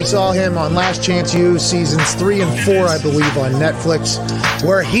Saw him on Last Chance U, seasons 3 and 4, I believe, on Netflix,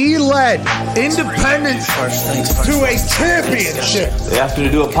 where he led Independence to a championship. They asked me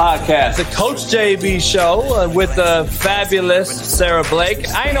to do a podcast, the Coach JB Show, with the fabulous Sarah Blake.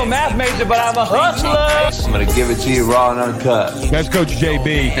 I ain't no math major, but I'm a hustler. I'm going to give it to you raw and uncut. That's Coach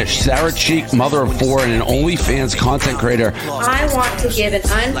JB. Sarah Cheek, mother of 4 and an OnlyFans content creator. I want to give an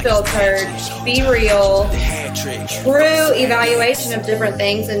unfiltered, be real, true evaluation of different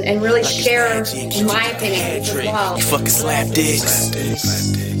things and really share my opinions as well. Fucking slap dicks.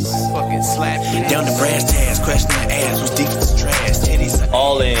 Fucking slap. Down the brass tags, crashing the ass was deep as trash. Titties.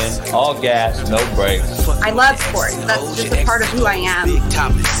 All in, all gas, no brakes. I love sports. That's just a part of who I am. Big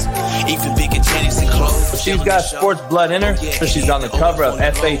topless. Even bigger titties and clothes. She's got sports blood in her, so she's on the cover of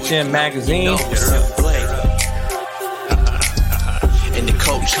FHM magazine. And the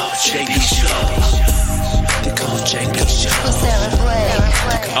Coach JB Show. The Coach JB Show.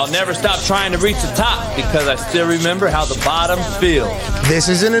 I'll never stop trying to reach the top because I still remember how the bottom feels. This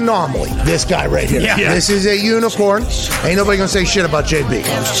is an anomaly, this guy right here. Yeah. This is a unicorn. Ain't nobody gonna say shit about JB.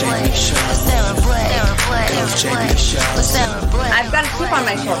 I've got a chip on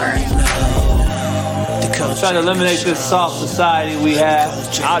my shoulder. I'm trying to eliminate this soft society we have.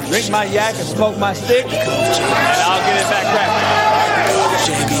 I'll drink my yak and smoke my stick, and I'll get it back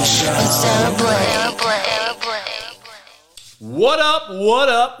What up, what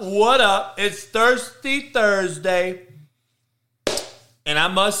up, what up? It's Thirsty Thursday, and I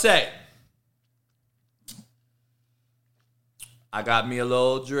must say, I got me a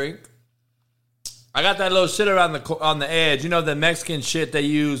little drink. I got that little shit around on the edge. You know, the Mexican shit they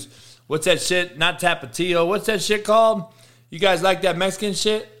use. What's that shit? Not Tapatio. What's that shit called? You guys like that Mexican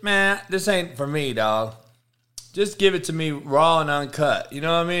shit? Man, this ain't for me, dog. Just give it to me raw and uncut. You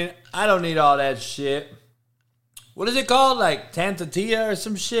know what I mean? I don't need all that shit. What is it called? Like Tantatia or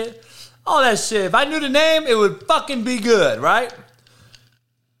some shit? All that shit. If I knew the name, it would fucking be good, right?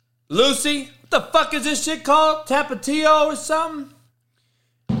 Lucy? What the fuck is this shit called? Tapatio or something?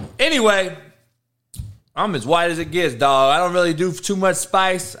 Anyway, I'm as white as it gets, dog. I don't really do too much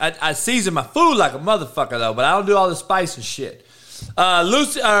spice. I season my food like a motherfucker, though, but I don't do all the spice and shit.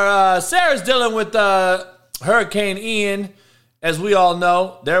 Sarah's dealing with Hurricane Ian. As we all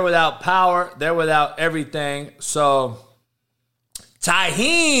know, they're without power. They're without everything. So,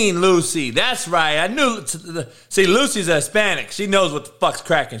 Tahine, Lucy. That's right. I knew. See, Lucy's a Hispanic. She knows what the fuck's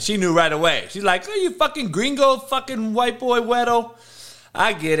cracking. She knew right away. She's like, oh, you fucking gringo, fucking white boy wedo.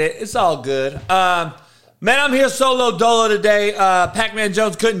 I get it. It's all good. Man, I'm here solo dolo today. Pac-Man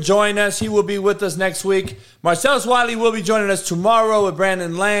Jones couldn't join us. He will be with us next week. Marcellus Wiley will be joining us tomorrow with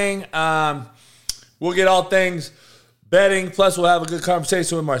Brandon Lang. We'll get all things betting. Plus, we'll have a good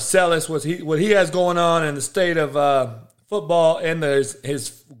conversation with Marcellus, what he has going on in the state of football and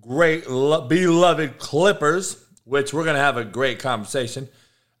his great beloved Clippers, which we're going to have a great conversation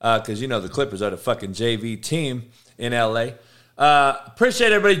because, you know, the Clippers are the fucking JV team in L.A.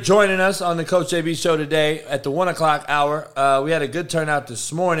 Appreciate everybody joining us on the Coach JB Show today at the 1 o'clock hour. We had a good turnout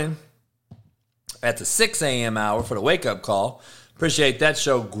this morning at the 6 a.m. hour for the wake-up call. Appreciate that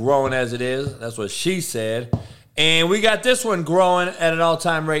show growing as it is. That's what she said. And we got this one growing at an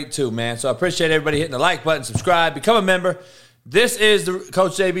all-time rate too, man. So I appreciate everybody hitting the like button, subscribe, become a member. This is the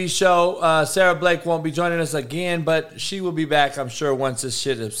Coach JB Show. Sarah Blake won't be joining us again, but she will be back, I'm sure, once this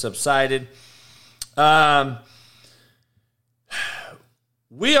shit has subsided.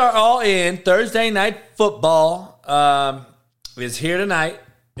 We are all in. Thursday night football is here tonight.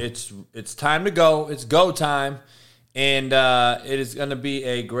 It's time to go. It's go time. And it is going to be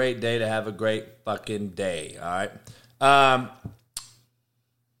a great day to have a great fucking day, all right?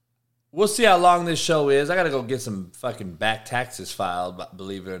 We'll see how long this show is. I got to go get some fucking back taxes filed,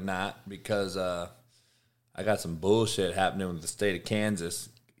 believe it or not, because I got some bullshit happening with the state of Kansas.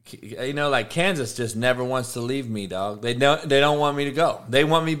 You know, like Kansas just never wants to leave me, dog. They don't want me to go. They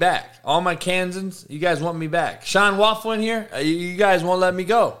want me back. All my Kansans, you guys want me back. Sean Waffle in here, you guys won't let me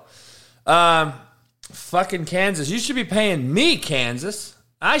go. Fucking Kansas. You should be paying me, Kansas.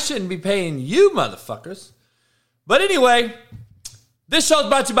 I shouldn't be paying you, motherfuckers. But anyway, this show is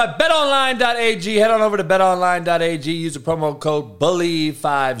brought to you by betonline.ag. Head on over to betonline.ag. Use the promo code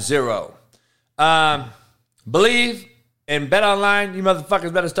BELIEVE50. Believe and BetOnline, you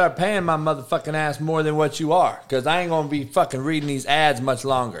motherfuckers better start paying my motherfucking ass more than what you are, because I ain't going to be fucking reading these ads much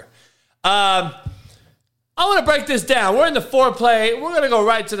longer. I want to break this down. We're in the foreplay. We're going to go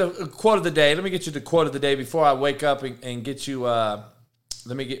right to the quote of the day. Let me get you the quote of the day before I wake up and get you.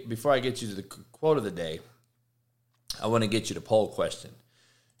 Before I get you to the quote of the day, I want to get you the poll question.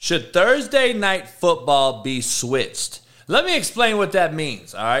 Should Thursday night football be switched? Let me explain what that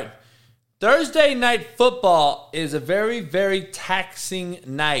means, all right? Thursday night football is a very, very taxing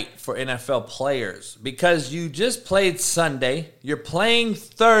night for NFL players because you just played Sunday. You're playing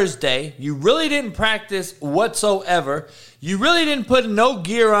Thursday. You really didn't practice whatsoever. You really didn't put no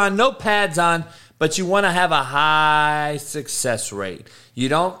gear on, no pads on, but you want to have a high success rate. You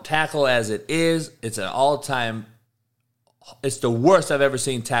don't tackle as it is. It's an all-time, it's the worst I've ever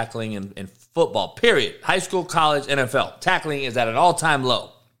seen tackling in football, period. High school, college, NFL. Tackling is at an all-time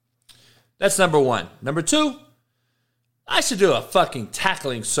low. That's number one. Number two, I should do a fucking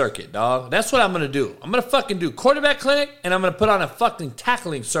tackling circuit, dog. That's what I'm going to do. I'm going to fucking do quarterback clinic, and I'm going to put on a fucking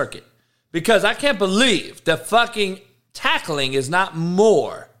tackling circuit. Because I can't believe that fucking tackling is not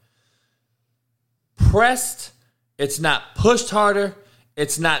more pressed. It's not pushed harder.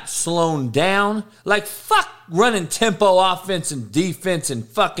 It's not slowed down. Like, fuck running tempo offense and defense and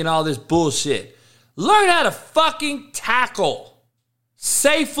fucking all this bullshit. Learn how to fucking tackle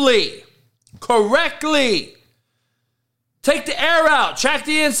safely. Correctly. Take the air out. Track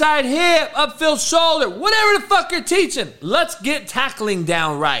the inside hip. Upfield shoulder. Whatever the fuck you're teaching. Let's get tackling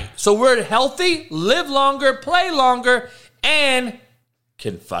down right. So we're healthy, live longer, play longer, and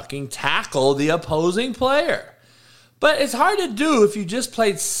can fucking tackle the opposing player. But it's hard to do if you just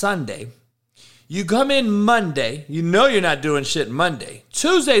played Sunday. You come in Monday. You know you're not doing shit Monday.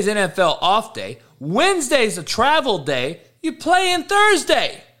 Tuesday's NFL off day. Wednesday's a travel day. You play in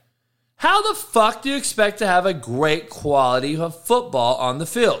Thursday. How the fuck do you expect to have a great quality of football on the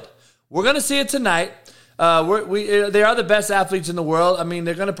field? We're going to see it tonight. They are the best athletes in the world. I mean,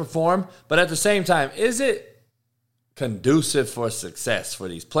 they're going to perform. But at the same time, is it conducive for success for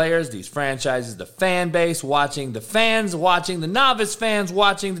these players, these franchises, the fan base watching, the fans watching, the novice fans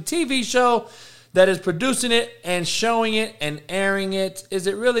watching, the TV show that is producing it and showing it and airing it? Is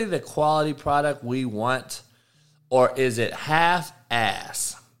it really the quality product we want? Or is it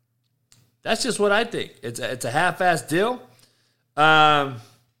half-ass? That's just what I think. It's a half-ass deal. That's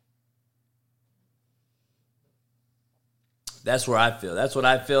where I feel. That's what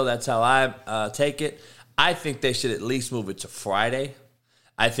I feel. That's how I take it. I think they should at least move it to Friday.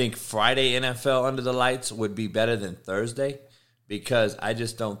 I think Friday NFL under the lights would be better than Thursday because I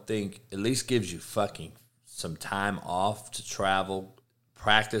just don't think at least gives you fucking some time off to travel,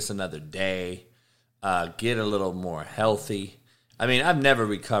 practice another day, get a little more healthy. I mean, I've never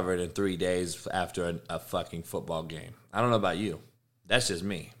recovered in 3 days after a fucking football game. I don't know about you. That's just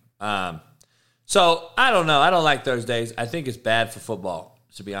me. So, I don't know. I don't like Thursdays. I think it's bad for football,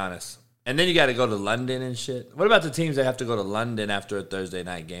 to be honest. And then you got to go to London and shit. What about the teams that have to go to London after a Thursday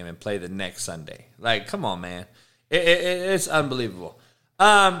night game and play the next Sunday? Like, come on, man. It's unbelievable.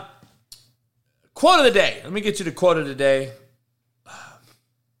 Quote of the day. Let me get you the quote of the day.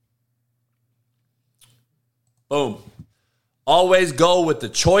 Boom. Always go with the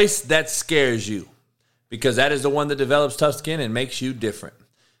choice that scares you because that is the one that develops tough skin and makes you different.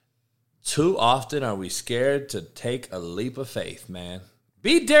 Too often are we scared to take a leap of faith, man.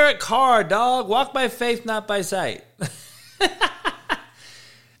 Be Derek Carr, dog. Walk by faith, not by sight.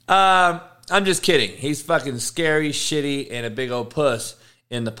 I'm just kidding. He's fucking scary, shitty, and a big old puss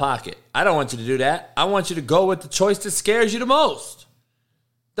in the pocket. I don't want you to do that. I want you to go with the choice that scares you the most.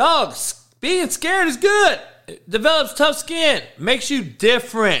 Dogs, being scared is good. It develops tough skin. Makes you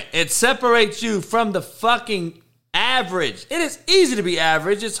different. It separates you from the fucking average. It is easy to be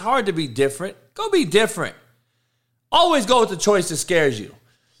average. It's hard to be different. Go be different. Always go with the choice that scares you.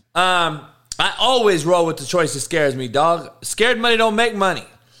 I always roll with the choice that scares me, dog. Scared money don't make money.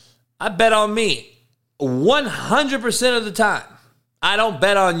 I bet on me 100% of the time. I don't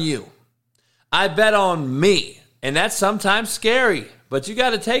bet on you. I bet on me. And that's sometimes scary. But you got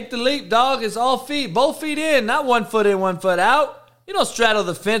to take the leap, dog. It's all feet. Both feet in. Not 1 foot in, 1 foot out. You don't straddle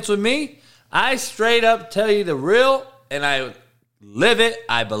the fence with me. I straight up tell you the real. And I live it.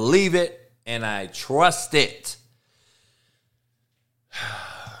 I believe it. And I trust it.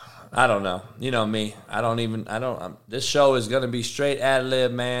 I don't know. You know me. This show is going to be straight ad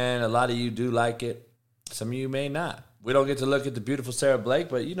lib, man. A lot of you do like it. Some of you may not. We don't get to look at the beautiful Sarah Blake,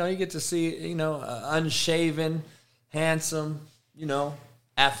 but, you get to see, unshaven, handsome,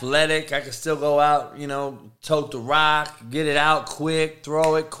 athletic. I can still go out, tote the rock, get it out quick,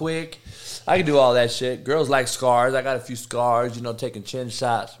 throw it quick. I can do all that shit. Girls like scars. I got a few scars, taking chin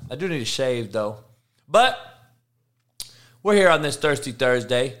shots. I do need to shave, though. But we're here on this Thirsty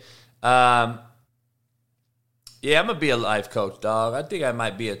Thursday. I'm going to be a life coach, dog. I think I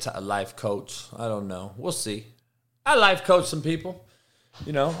might be a life coach. I don't know. We'll see. I life coach some people.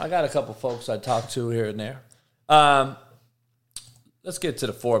 I got a couple folks I talk to here and there. let's get to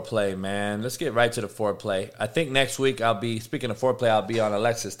the foreplay, man. Let's get right to the foreplay. I think next week speaking of foreplay, I'll be on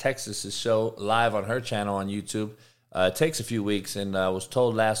Alexis Texas's show live on her channel on YouTube. It takes a few weeks, and I was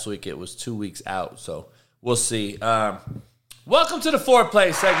told last week it was 2 weeks out, so we'll see. Welcome to the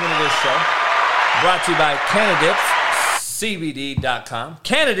foreplay segment of this show, brought to you by CannadiPsCBD.com.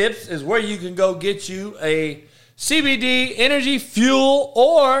 Cannadips is where you can go get you a CBD energy fuel,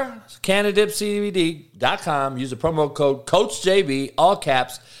 or CannadiPsCBD.com. Use the promo code CoachJB, all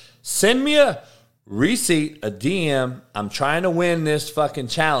caps. Send me a receipt, a DM. I'm trying to win this fucking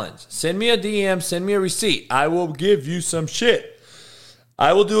challenge. Send me a DM, send me a receipt. I will give you some shit.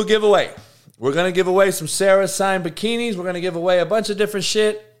 I will do a giveaway. We're going to give away some Sarah signed bikinis. We're going to give away a bunch of different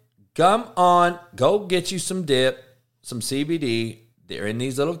shit. Come on, go get you some dip, some CBD. They're in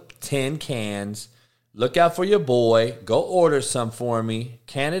these little tin cans. Look out for your boy. Go order some for me.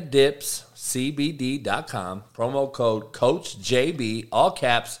 CannadiPsCBD.com. Promo code CoachJB, all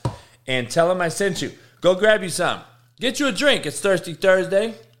caps. And tell them I sent you. Go grab you some. Get you a drink. It's Thirsty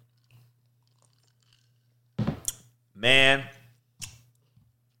Thursday. Man,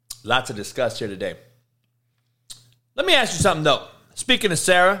 lots to discuss here today. Let me ask you something, though. Speaking of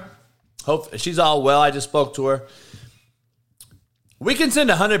Sarah, hope she's all well. I just spoke to her. We can send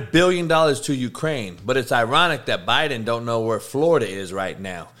 $100 billion to Ukraine, but it's ironic that Biden don't know where Florida is right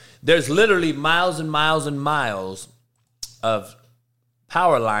now. There's literally miles and miles and miles of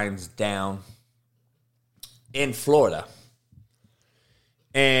power lines down in Florida,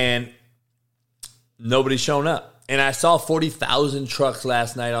 and nobody's shown up. And I saw 40,000 trucks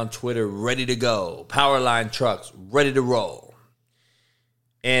last night on Twitter ready to go, power line trucks ready to roll.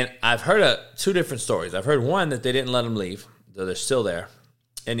 And I've heard two different stories. I've heard one that they didn't let them leave, though they're still there.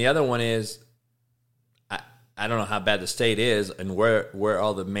 And the other one is, I don't know how bad the state is and where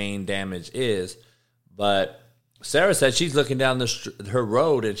all the main damage is, but Sarah said she's looking down her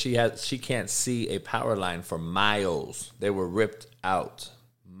road and she can't see a power line for miles. They were ripped out.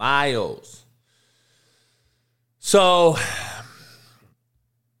 Miles. So,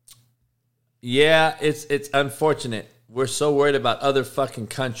 yeah, it's unfortunate. We're so worried about other fucking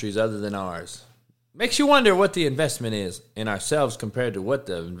countries other than ours. Makes you wonder what the investment is in ourselves compared to what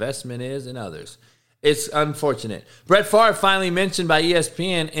the investment is in others. It's unfortunate. Brett Favre finally mentioned by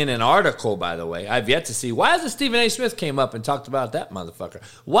ESPN in an article, by the way. I've yet to see. Why hasn't Stephen A. Smith came up and talked about that motherfucker?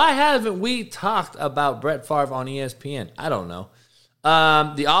 Why haven't we talked about Brett Favre on ESPN? I don't know.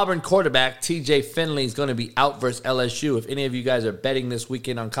 The Auburn quarterback, TJ Finley, is going to be out versus LSU. If any of you guys are betting this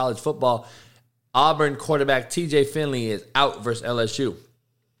weekend on college football, Auburn quarterback TJ Finley is out versus LSU.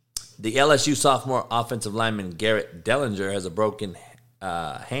 The LSU sophomore offensive lineman Garrett Dellinger has a broken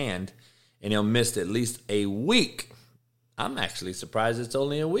hand, and he'll miss at least a week. I'm actually surprised it's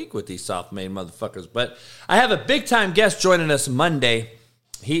only a week with these soft-made motherfuckers. But I have a big-time guest joining us Monday.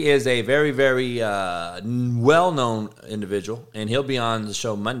 He is a very, very well-known individual, and he'll be on the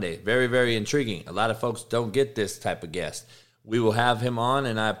show Monday. Very, very intriguing. A lot of folks don't get this type of guest. We will have him on,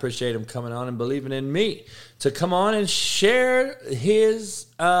 and I appreciate him coming on and believing in me to come on and share his,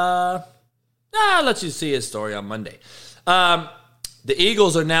 let you see his story on Monday. The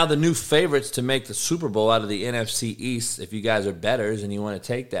Eagles are now the new favorites to make the Super Bowl out of the NFC East. If you guys are bettors and you want to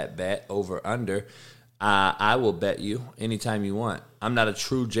take that bet over under, I will bet you anytime you want. I'm not a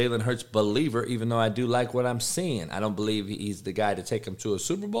true Jalen Hurts believer, even though I do like what I'm seeing. I don't believe he's the guy to take him to a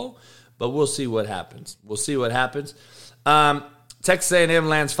Super Bowl, but we'll see what happens. Texas A&M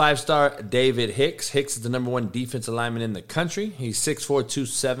lands 5-star David Hicks. Hicks is the number 1 defensive lineman in the country. He's 6'4",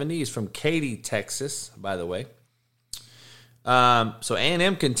 270. He's from Katy, Texas, by the way. So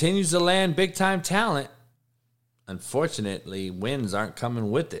A&M continues to land big-time talent. Unfortunately, wins aren't coming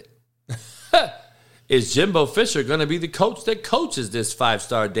with it. Is Jimbo Fisher going to be the coach that coaches this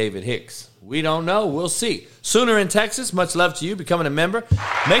 5-star David Hicks? We don't know. We'll see. Sooner in Texas, much love to you. Becoming a member.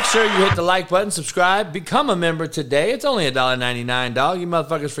 Make sure you hit the like button, subscribe, become a member today. It's only $1.99, dog. You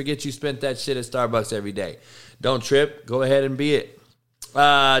motherfuckers forget you spent that shit at Starbucks every day. Don't trip. Go ahead and be it.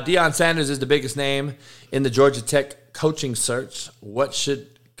 Deion Sanders is the biggest name in the Georgia Tech coaching search. What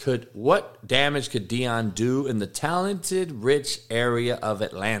damage could Deion do in the talented, rich area of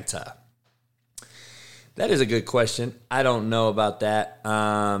Atlanta? That is a good question. I don't know about that.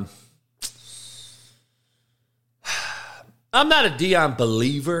 I'm not a Deion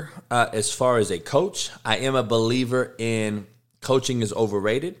believer as far as a coach. I am a believer in coaching is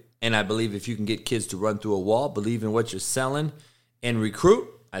overrated, and I believe if you can get kids to run through a wall, believe in what you're selling, and recruit,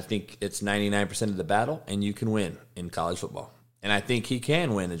 I think it's 99% of the battle, and you can win in college football. And I think he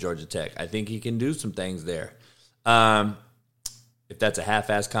can win at Georgia Tech. I think he can do some things there. If that's a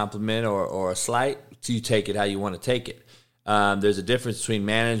half-ass compliment or a slight, you take it how you want to take it. There's a difference between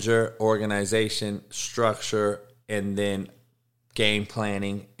manager, organization, structure, and then game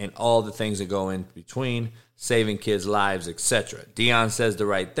planning and all the things that go in between, saving kids' lives, etc. Deion says the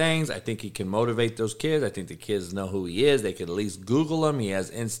right things. I think he can motivate those kids. I think the kids know who he is. They could at least Google him. He has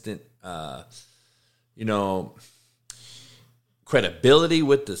instant, credibility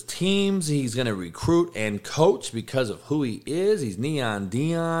with the teams. He's going to recruit and coach because of who he is. He's Neon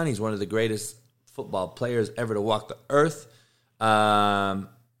Deion. He's one of the greatest football players ever to walk the earth.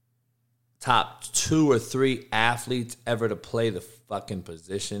 Top 2 or 3 athletes ever to play the fucking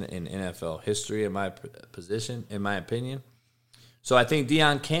position in NFL history, in my opinion. So I think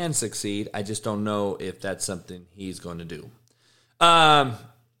Deion can succeed. I just don't know if that's something he's going to do.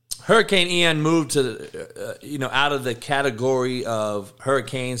 Hurricane Ian moved to, out of the category of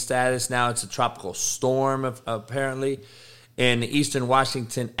hurricane status. Now it's a tropical storm, apparently. And Eastern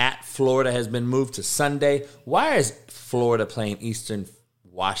Washington at Florida has been moved to Sunday. Why is Florida playing Eastern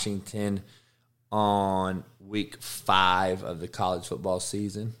Washington on week 5 of the college football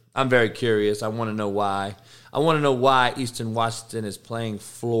season? I'm very curious. I want to know why. I want to know why Eastern Washington is playing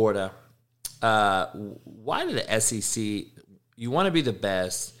Florida. Why did the SEC? You want to be the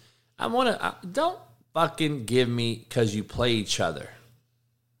best. Don't fucking give me because you play each other.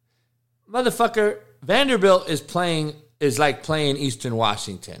 Motherfucker, Vanderbilt is like playing Eastern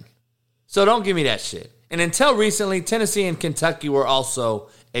Washington. So don't give me that shit. And until recently, Tennessee and Kentucky were also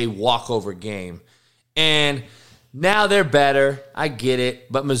a walkover game. And now they're better. I get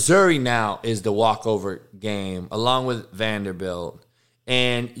it. But Missouri now is the walkover game along with Vanderbilt.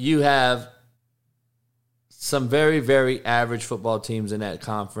 And you have some very, very average football teams in that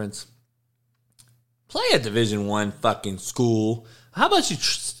conference. Play a Division I fucking school. How about you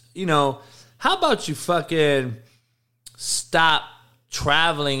fucking stop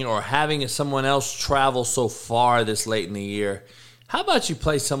traveling or having someone else travel so far this late in the year? How about you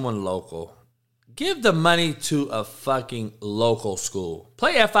play someone local? Give the money to a fucking local school.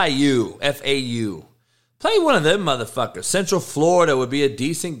 Play FIU, FAU. Play one of them motherfuckers. Central Florida would be a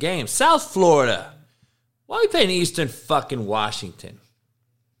decent game. South Florida. Why are we playing Eastern fucking Washington?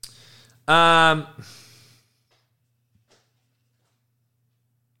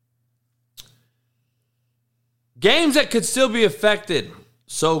 Games that could still be affected,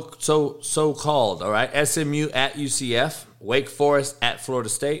 so called. All right, SMU at UCF, Wake Forest at Florida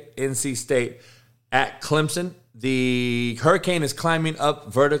State, NC State at Clemson. The hurricane is climbing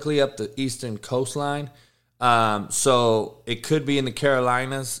up vertically up the eastern coastline, so it could be in the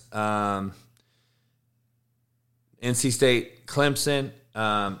Carolinas. NC State, Clemson.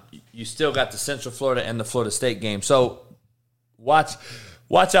 You still got the Central Florida and the Florida State game. So watch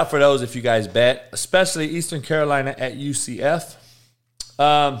out for those if you guys bet, especially Eastern Carolina at UCF.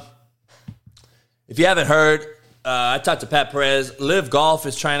 If you haven't heard, I talked to Pat Perez. Live Golf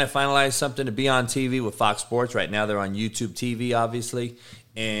is trying to finalize something to be on TV with Fox Sports. Right now they're on YouTube TV, obviously.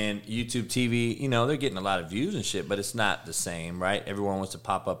 And YouTube TV, they're getting a lot of views and shit, but it's not the same, right? Everyone wants to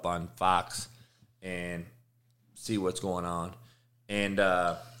pop up on Fox and see what's going on. And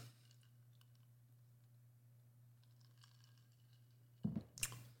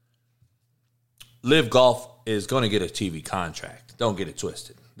Live Golf is going to get a TV contract. Don't get it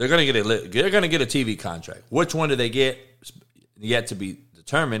twisted. They're going to get a TV contract. Which one do they get? Yet to be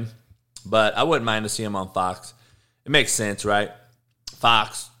determined. But I wouldn't mind to see them on Fox. It makes sense, right?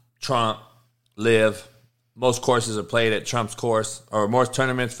 Fox, Trump, Live. Most courses are played at Trump's course, or most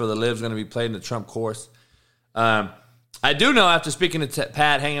tournaments for the Live is going to be played in the Trump course. I do know, after speaking to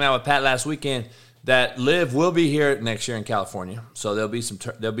Pat, hanging out with Pat last weekend, that Live will be here next year in California. So there'll be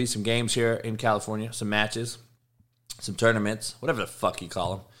some games here in California, some matches, some tournaments, whatever the fuck you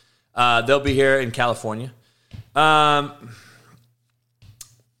call them. They'll be here in California. I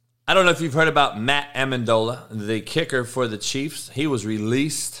don't know if you've heard about Matt Amendola, the kicker for the Chiefs. He was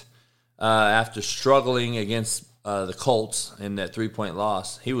released after struggling against the Colts in that 3-point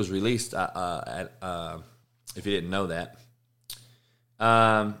loss. He was released, if you didn't know that.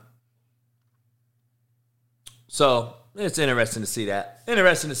 So it's interesting to see that.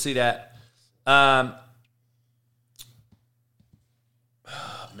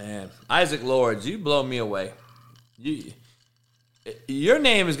 Man, Isaac Lords, you blow me away. Your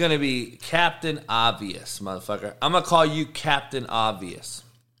name is going to be Captain Obvious, motherfucker. I'm going to call you Captain Obvious.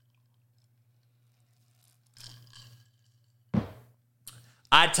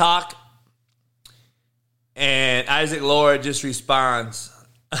 I talk, and Isaac Lord just responds.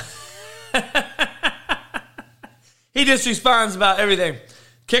 He just responds about everything.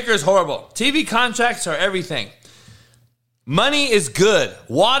 Kicker's horrible. TV contracts are everything. Money is good.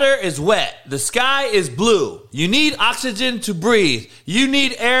 Water is wet. The sky is blue. You need oxygen to breathe. You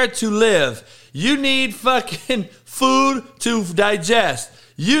need air to live. You need fucking food to digest.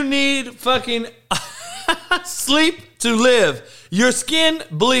 You need fucking sleep to live. Your skin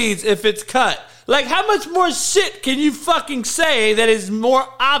bleeds if it's cut. Like, how much more shit can you fucking say that is more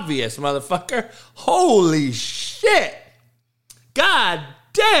obvious, motherfucker? Holy shit. God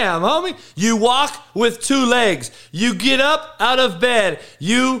damn, homie. You walk with 2 legs. You get up out of bed.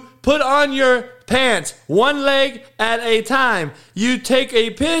 You put on your pants, 1 leg at a time. You take a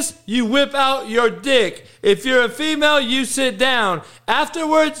piss. You whip out your dick. If you're a female, you sit down.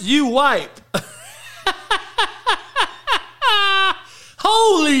 Afterwards, you wipe.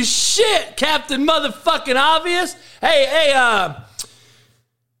 Holy shit, Captain Motherfucking Obvious. Hey,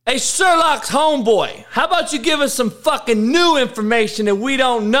 Sherlock's homeboy, how about you give us some fucking new information that we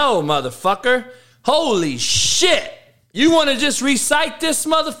don't know, motherfucker? Holy shit. You want to just recite this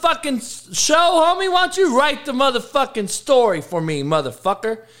motherfucking show, homie? Why don't you write the motherfucking story for me,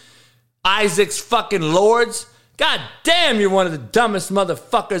 motherfucker? Isaac's fucking Lords. God damn, you're one of the dumbest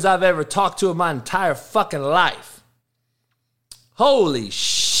motherfuckers I've ever talked to in my entire fucking life. Holy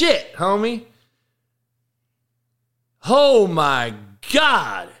shit, homie. Oh my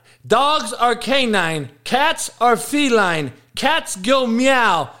God. Dogs are canine. Cats are feline. Cats go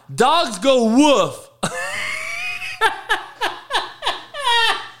meow. Dogs go woof.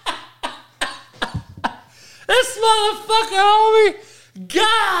 This motherfucker, homie.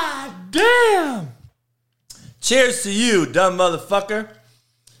 God damn. Cheers to you, dumb motherfucker.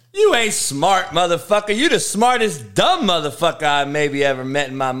 You ain't smart, motherfucker. You the smartest dumb motherfucker I maybe ever met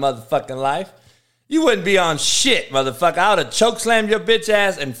in my motherfucking life. You wouldn't be on shit, motherfucker. I would have chokeslammed your bitch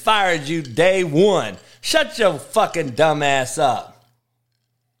ass and fired you day 1. Shut your fucking dumb ass up.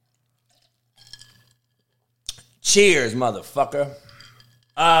 Cheers, motherfucker.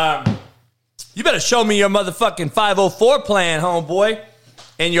 You better show me your motherfucking 504 plan, homeboy,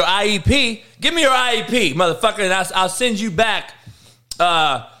 and your IEP. Give me your IEP, motherfucker, and I'll send you back.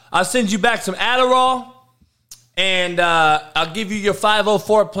 I'll send you back some Adderall, and I'll give you your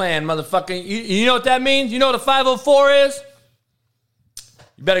 504 plan, motherfucker. You know what that means? You know what a 504 is?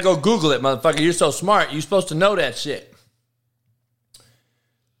 You better go Google it, motherfucker. You're so smart. You're supposed to know that shit.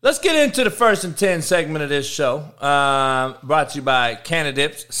 Let's get into the first and 10 segment of this show. Brought to you by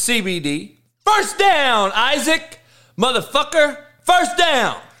Canadips CBD. First down, Isaac, motherfucker. First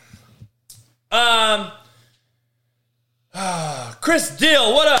down. Chris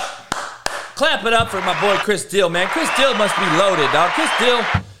Dill, what up? Clap it up for my boy Chris Dill, man. Chris Dill must be loaded, dog.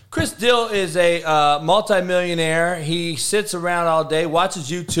 Chris Dill is a multimillionaire. He sits around all day,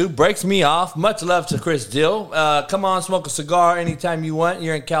 watches YouTube, breaks me off. Much love to Chris Dill. Come on, smoke a cigar anytime you want.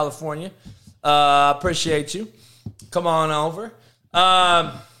 You're in California. Appreciate you. Come on over.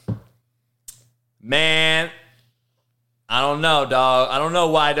 Man, I don't know, dog. I don't know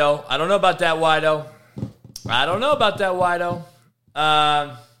why, though. I don't know about that why, though.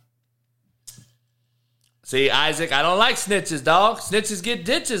 See, Isaac, I don't like snitches, dog. Snitches get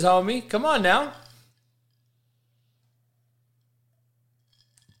ditches, homie. Come on now.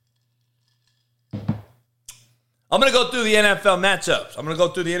 I'm going to go through the NFL matchups. I'm going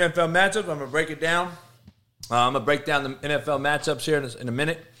to break it down. I'm going to break down the NFL matchups here in a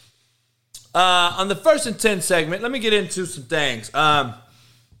minute. On the first and 10 segment, let me get into some things.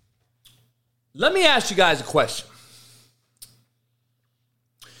 Let me ask you guys a question.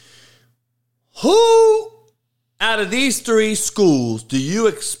 Who out of these 3 schools do you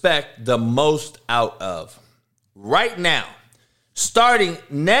expect the most out of right now, starting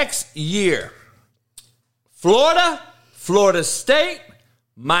next year? Florida, Florida State,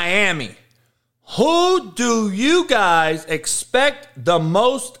 Miami. Who do you guys expect the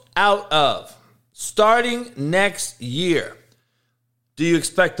most out of starting next year? Do you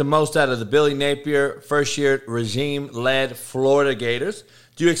expect the most out of the Billy Napier first-year regime-led Florida Gators?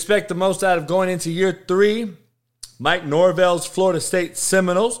 Do you expect the most out of going into year 3, Mike Norvell's Florida State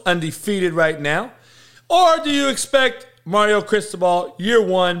Seminoles, undefeated right now? Or do you expect Mario Cristobal, year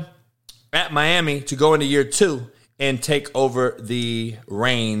 1 at Miami, to go into year 2 and take over the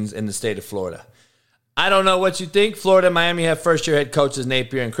reins in the state of Florida? I don't know what you think. Florida and Miami have first-year head coaches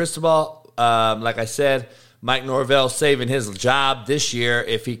Napier and Cristobal. Like I said, Mike Norvell saving his job this year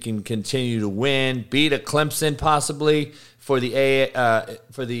if he can continue to win, beat a Clemson possibly for the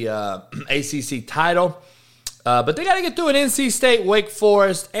ACC title. But they got to get through an NC State, Wake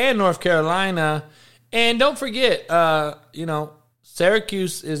Forest, and North Carolina. And don't forget,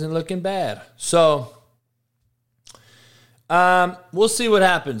 Syracuse isn't looking bad. So we'll see what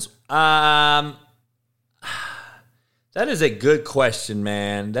happens. That is a good question,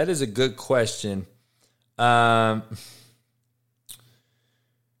 man. That is a good question. Donovan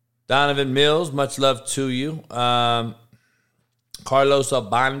Mills, much love to you. Carlos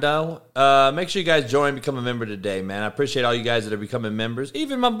Obando. Make sure you guys join, become a member today, man. I appreciate all you guys that are becoming members.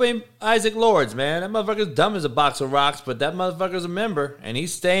 Even my boy Isaac Lords, man. That motherfucker's dumb as a box of rocks, but that motherfucker's a member, and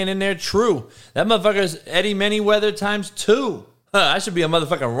he's staying in there true. That motherfucker's Eddie Manyweather times 2. I should be a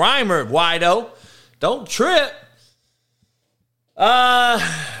motherfucking rhymer, Wido. Don't trip.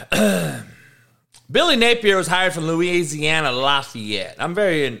 Billy Napier was hired from Louisiana Lafayette. I'm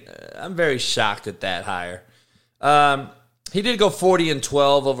very shocked at that hire. He did go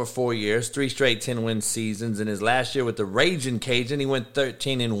 40-12 over 4 years, 3 straight 10-win seasons. In his last year with the Ragin' Cajun, he went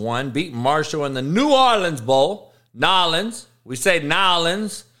 13-1, beat Marshall in the New Orleans Bowl. Nolans. We say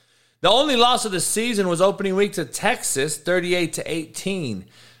Nolans. The only loss of the season was opening week to Texas, 38-18.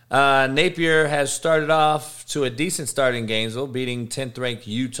 Napier has started off to a decent start in Gainesville, beating 10th-ranked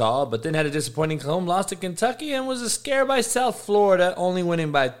Utah, but then had a disappointing home loss to Kentucky and was a scare by South Florida, only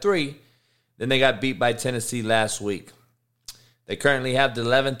winning by 3. Then they got beat by Tennessee last week. They currently have the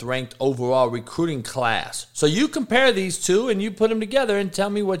 11th-ranked overall recruiting class. So you compare these two and you put them together and tell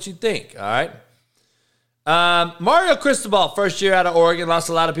me what you think, all right? Mario Cristobal, first year out of Oregon, lost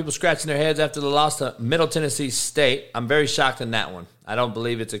a lot of people scratching their heads after the loss to Middle Tennessee State. I'm very shocked in that one. I don't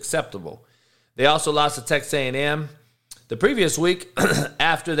believe it's acceptable. They also lost to Texas A&M the previous week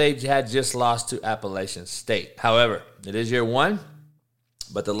after they had just lost to Appalachian State. However, it is year 1,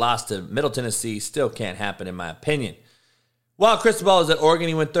 but the loss to Middle Tennessee still can't happen in my opinion. While Cristobal is at Oregon,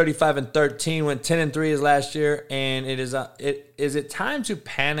 he went 35-13, went 10-3 his last year, and is it time to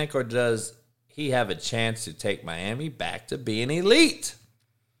panic, or does he have a chance to take Miami back to being elite?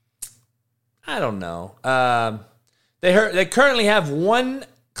 I don't know. They currently have one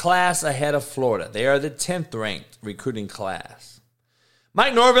class ahead of Florida. They are the 10th ranked recruiting class.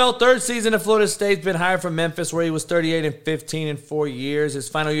 Mike Norvell, third season at Florida State, been hired from Memphis, where he was 38-15 in 4 years. His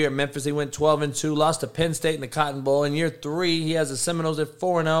final year at Memphis, he went 12-2, lost to Penn State in the Cotton Bowl. In year 3, he has the Seminoles at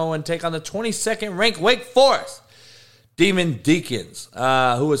 4-0 and take on the 22nd ranked Wake Forest Demon Deacons,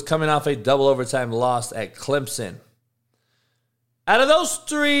 who was coming off a double overtime loss at Clemson. Out of those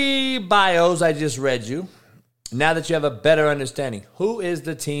 3 bios I just read you, now that you have a better understanding, who is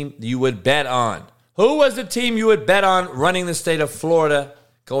the team you would bet on? Who was the team you would bet on running the state of Florida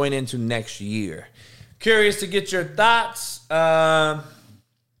going into next year? Curious to get your thoughts. We'll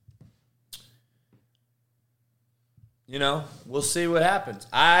see what happens.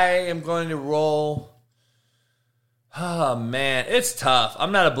 I am going to roll. Oh, man, it's tough.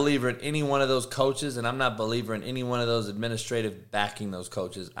 I'm not a believer in any one of those coaches, and I'm not a believer in any one of those administrative backing those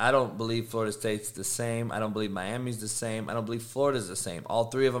coaches. I don't believe Florida State's the same. I don't believe Miami's the same. I don't believe Florida's the same. All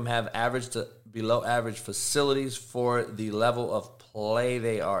 3 of them have average to below average facilities for the level of play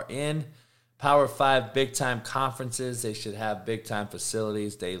they are in. Power 5 big-time conferences, they should have big-time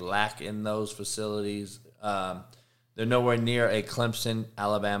facilities. They lack in those facilities. They're nowhere near a Clemson,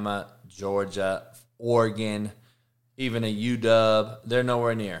 Alabama, Georgia, Oregon, even a UW. They're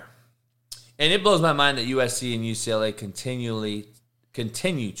nowhere near. And it blows my mind that USC and UCLA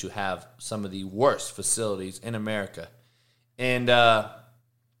continue to have some of the worst facilities in America. And I'm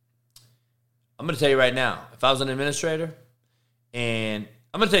going to tell you right now, if I was an administrator, and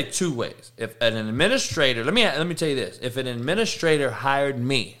I'm going to take 2 ways. If an administrator, let me tell you this. If an administrator hired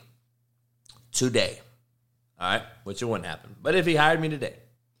me today, all right, which it wouldn't happen, but if he hired me today,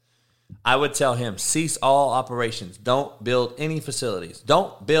 I would tell him, cease all operations. Don't build any facilities.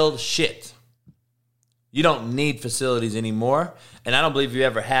 Don't build shit. You don't need facilities anymore, and I don't believe you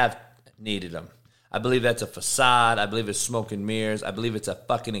ever have needed them. I believe that's a facade. I believe it's smoke and mirrors. I believe it's a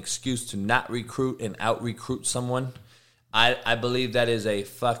fucking excuse to not recruit and out-recruit someone. I believe that is a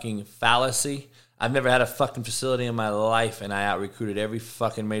fucking fallacy. I've never had a fucking facility in my life, and I out-recruited every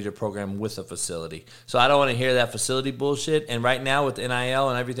fucking major program with a facility. So I don't want to hear that facility bullshit. And right now with NIL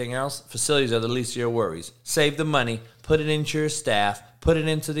and everything else, facilities are the least of your worries. Save the money. Put it into your staff. Put it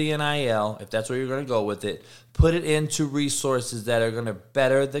into the NIL, if that's where you're going to go with it. Put it into resources that are going to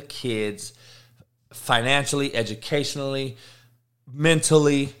better the kids financially, educationally,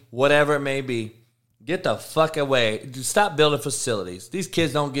 mentally, whatever it may be. Get the fuck away. Stop building facilities. These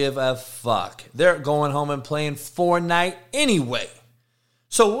kids don't give a fuck. They're going home and playing Fortnite anyway.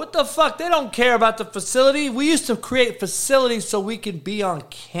 So what the fuck? They don't care about the facility. We used to create facilities so we can be on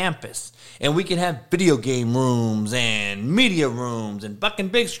campus. And we can have video game rooms and media rooms and fucking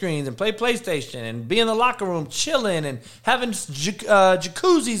big screens and play PlayStation and be in the locker room chilling and having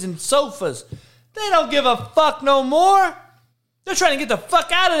jacuzzis and sofas. They don't give a fuck no more. They're trying to get the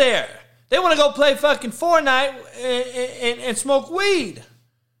fuck out of there. They want to go play fucking Fortnite and smoke weed.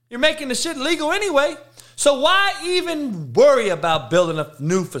 You're making the shit legal anyway. So why even worry about building a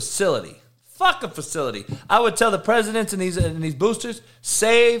new facility? Fuck a facility. I would tell the presidents and these boosters,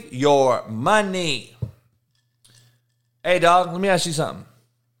 save your money. Hey, dog, let me ask you something.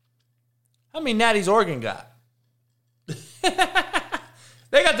 How many natties Oregon got?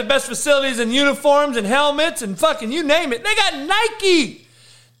 They got the best facilities and uniforms and helmets and fucking you name it. They got Nike.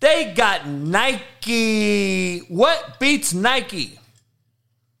 They got Nike. What beats Nike?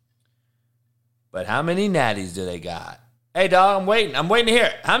 But how many natties do they got? Hey, dog, I'm waiting. I'm waiting to hear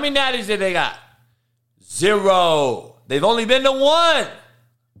it. How many natties did they got? 0. They've only been to 1.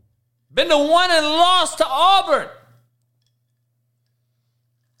 Been to 1 and lost to Auburn.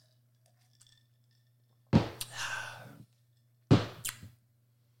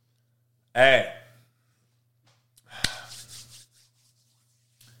 Hey.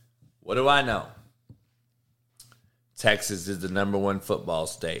 What do I know? Texas is the number 1 football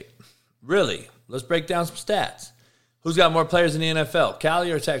state. Really? Let's break down some stats. Who's got more players in the NFL?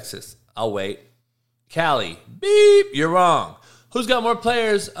 Cali or Texas? I'll wait. Cali. Beep. You're wrong. Who's got more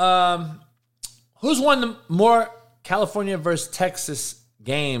players? Who's won the more California versus Texas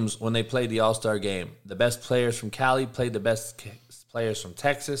games when they played the All-Star game? The best players from Cali played the best players from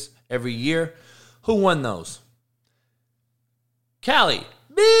Texas every year. Who won those? Cali.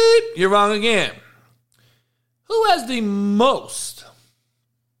 Beep. You're wrong again. Who has the most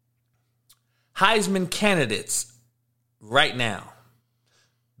Heisman candidates right now?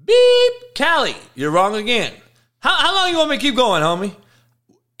 Beep. Cali. You're wrong again. How long you want me to keep going, homie?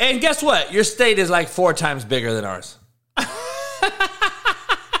 And guess what? Your state is like 4 times bigger than ours.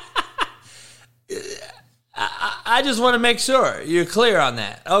 I just want to make sure you're clear on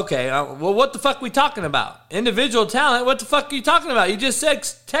that. Okay, well, what the fuck we talking about? Individual talent? What the fuck are you talking about? You just said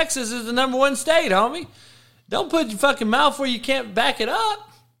Texas is the number 1 state, homie. Don't put your fucking mouth where you can't back it up.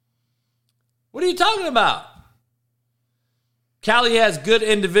 What are you talking about? Cali has good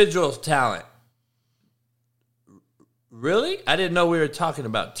individual talent. Really? I didn't know we were talking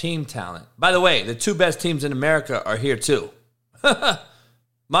about team talent. By the way, the 2 best teams in America are here too.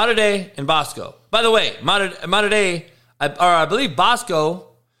 Mater Dei and Bosco. By the way, Mater Dei, I believe Bosco,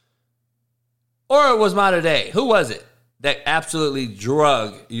 or it was Mater Dei. Who was it that absolutely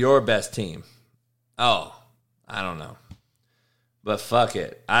drug your best team? Oh, I don't know. But fuck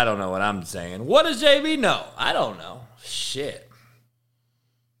it. I don't know what I'm saying. What does JB know? I don't know. Shit.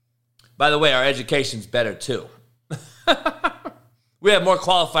 By the way, our education's better too. We have more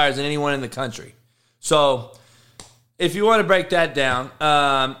qualifiers than anyone in the country. So if you want to break that down,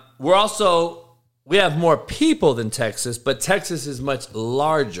 we have more people than Texas, but Texas is much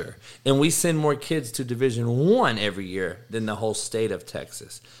larger, and we send more kids to Division I every year than the whole state of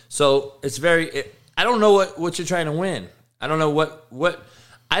Texas. So it's I don't know what you're trying to win. I don't know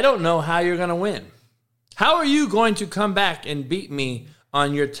I don't know how you're going to win. How are you going to come back and beat me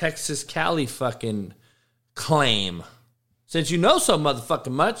on your Texas Cali fucking claim? Since you know so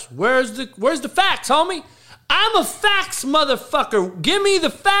motherfucking much, where's the facts, homie? I'm a facts motherfucker. Give me the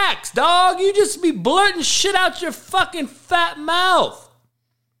facts, dog. You just be blurting shit out your fucking fat mouth.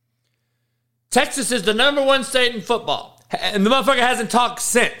 Texas is the number 1 state in football. And the motherfucker hasn't talked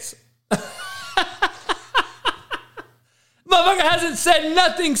since. Motherfucker hasn't said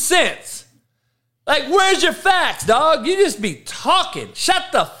nothing since. Like, where's your facts, dog? You just be talking.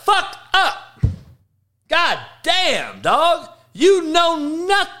 Shut the fuck up. God damn, dog. You know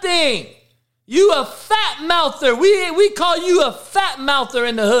nothing. You a fat mouther. We call you a fat mouther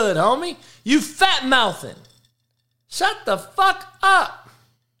in the hood, homie. You fat mouthing. Shut the fuck up.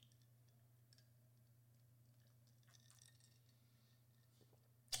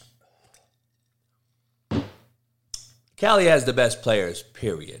 Cali has the best players,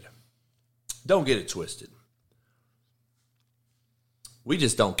 period. Don't get it twisted. We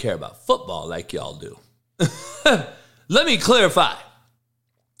just don't care about football like y'all do. Let me clarify.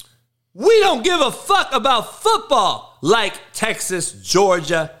 We don't give a fuck about football like Texas,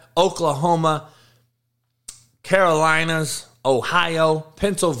 Georgia, Oklahoma, Carolinas, Ohio,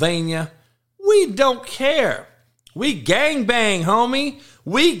 Pennsylvania. We don't care. We gangbang, homie.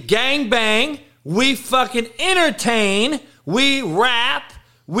 We gangbang. We fucking entertain. We rap.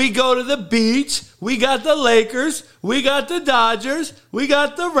 We go to the beach. We got the Lakers. We got the Dodgers. We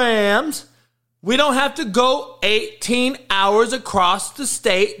got the Rams. We don't have to go 18 hours across the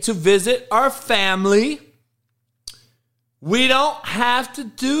state to visit our family. We don't have to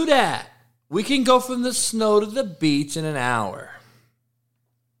do that. We can go from the snow to the beach in an hour.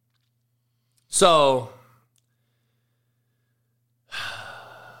 So,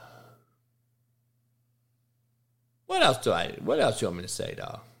 What else you want me to say,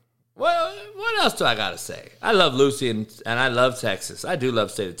 dog? What else do I got to say? I love Lucy and I love Texas. I do love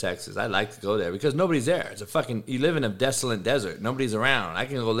the state of Texas. I like to go there because nobody's there. It's you live in a desolate desert. Nobody's around. I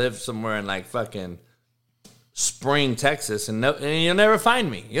can go live somewhere in like fucking Spring, Texas, and you'll never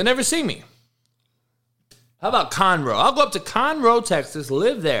find me. You'll never see me. How about Conroe? I'll go up to Conroe, Texas,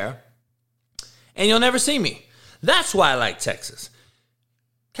 live there, and you'll never see me. That's why I like Texas.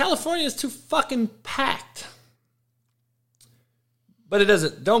 California is too fucking packed. But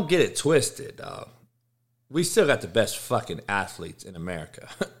don't get it twisted, dog. We still got the best fucking athletes in America.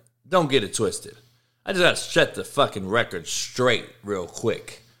 Don't get it twisted. I just got to set the fucking record straight real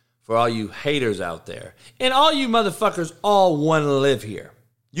quick for all you haters out there. And all you motherfuckers all want to live here.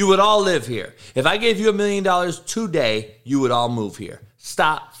 You would all live here. If I gave you $1 million today, you would all move here.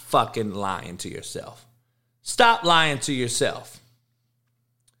 Stop fucking lying to yourself. Stop lying to yourself.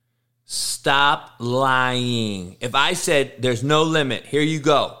 Stop lying. If I said there's no limit, here you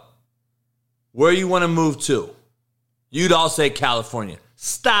go. Where you want to move to? You'd all say California.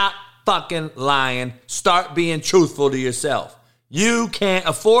 Stop fucking lying. Start being truthful to yourself. You can't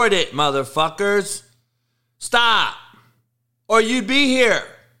afford it, motherfuckers. Stop. Or you'd be here.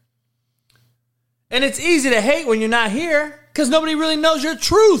 And it's easy to hate when you're not here because nobody really knows your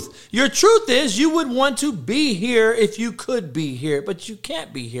truth. Your truth is you would want to be here if you could be here, but you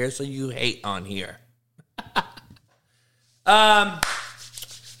can't be here, so you hate on here.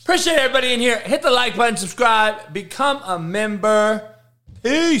 Appreciate everybody in here. Hit the like button, subscribe, become a member.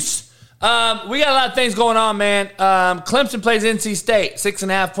 Peace. We got a lot of things going on, man. Clemson plays NC State,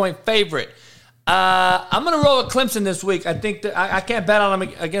 6.5-point favorite. I'm going to roll with Clemson this week. I think that I can't bet on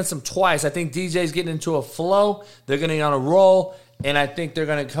them against them twice. I think DJ's getting into a flow. They're going to get on a roll, and I think they're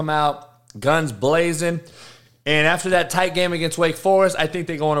going to come out guns blazing. And after that tight game against Wake Forest, I think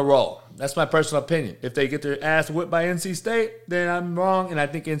they go on a roll. That's my personal opinion. If they get their ass whipped by NC State, then I'm wrong, and I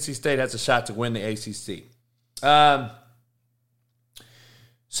think NC State has a shot to win the ACC.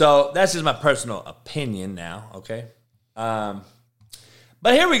 So that's just my personal opinion now, okay?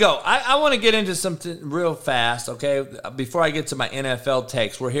 But here we go. I want to get into something real fast, okay? Before I get to my NFL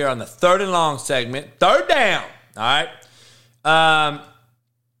takes, we're here on the third and long segment. Third down, all right?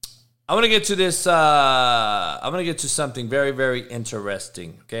 I want to get to this. I want to get to something very, very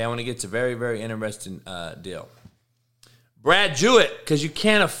interesting, okay? I want to get to very, very interesting deal. Brad Jewett, because you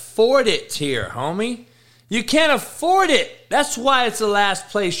can't afford it here, homie. You can't afford it. That's why it's the last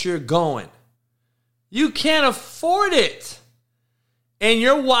place you're going. You can't afford it. And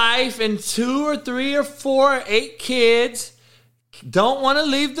your wife and 2 or 3 or 4 or 8 kids don't want to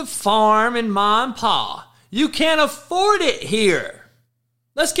leave the farm and ma and pa. You can't afford it here.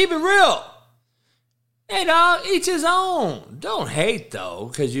 Let's keep it real. Hey, dog, each his own. Don't hate, though,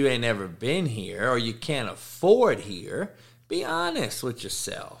 because you ain't never been here or you can't afford here. Be honest with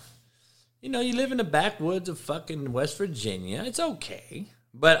yourself. You know, you live in the backwoods of fucking West Virginia. It's okay.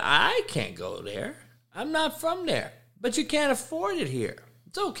 But I can't go there. I'm not from there. But you can't afford it here.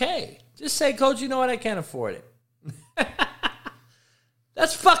 It's okay. Just say, Coach, you know what? I can't afford it.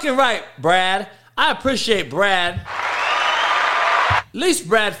 That's fucking right, Brad. I appreciate Brad. At least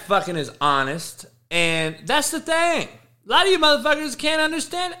Brad fucking is honest. And that's the thing. A lot of you motherfuckers can't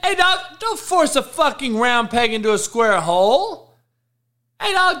understand. Hey, dog, don't force a fucking round peg into a square hole.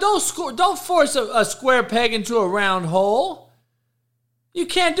 Hey, dog, don't force a square peg into a round hole. You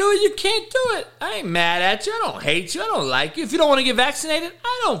can't do it, you can't do it. I ain't mad at you. I don't hate you. I don't like you. If you don't want to get vaccinated,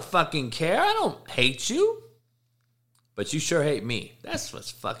 I don't fucking care. I don't hate you. But you sure hate me. That's what's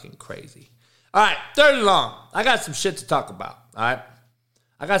fucking crazy. All right, third and long. I got some shit to talk about. All right?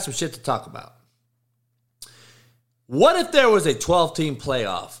 I got some shit to talk about. What if there was a 12-team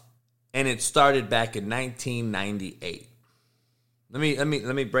playoff and it started back in 1998? Let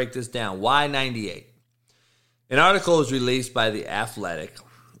me break this down. Why 98? An article was released by The Athletic.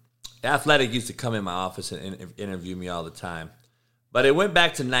 The Athletic used to come in my office and interview me all the time. But it went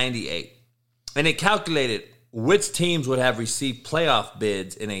back to 98. And it calculated which teams would have received playoff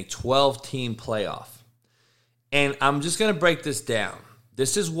bids in a 12-team playoff. And I'm just going to break this down.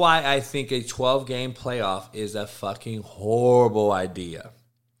 This is why I think a 12-game playoff is a fucking horrible idea.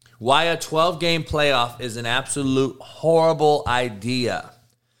 Why a 12-game playoff is an absolute horrible idea.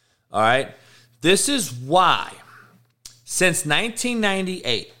 All right? This is why, since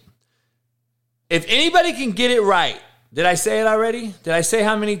 1998, if anybody can get it right, did I say it already? Did I say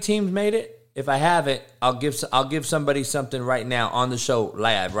how many teams made it? If I haven't, I'll give somebody something right now on the show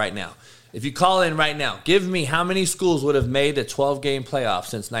live right now. If you call in right now, give me how many schools would have made a 12-game playoff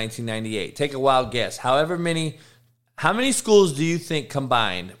since 1998. Take a wild guess. How many schools do you think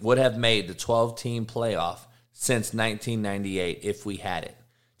combined would have made the 12-team playoff since 1998 if we had it.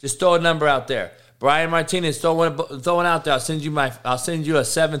 Just throw a number out there. Brian Martinez, throw it out there. I'll send you a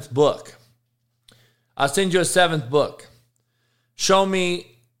seventh book. I'll send you a seventh book. Show me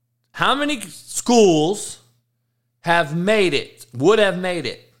how many schools have made it, would have made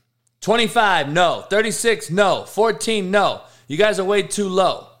it. 25, no. 36, no. 14, no. You guys are way too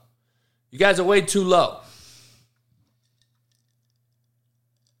low. You guys are way too low.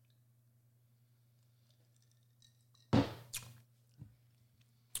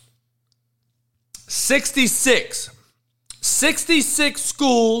 $66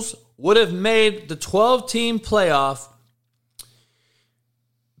 schools would have made the 12-team playoff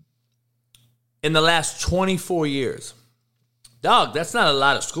in the last 24 years. Dog, that's not a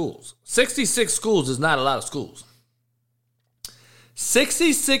lot of schools. 66 schools is not a lot of schools.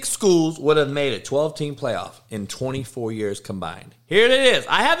 66 schools would have made a 12-team playoff in 24 years combined. Here it is.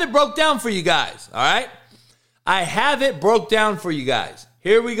 I have it broke down for you guys, all right? I have it broke down for you guys.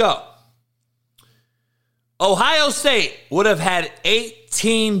 Here we go. Ohio State would have had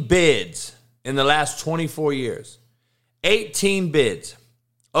 18 bids in the last 24 years. 18 bids.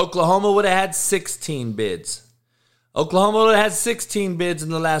 Oklahoma would have had 16 bids. Oklahoma would have had 16 bids in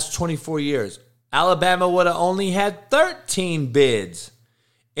the last 24 years. Alabama would have only had 13 bids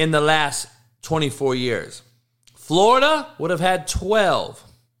in the last 24 years. Florida would have had 12,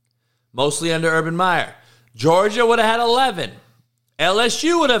 mostly under Urban Meyer. Georgia would have had 11.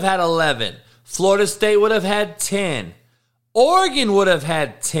 LSU would have had 11. Florida State would have had 10. Oregon would have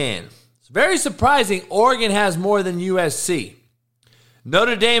had 10. It's very surprising Oregon has more than USC.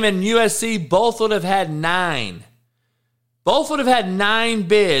 Notre Dame and USC both would have had 9. Both would have had 9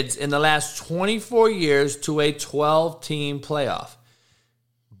 bids in the last 24 years to a 12-team playoff.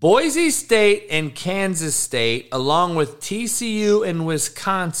 Boise State and Kansas State, along with TCU and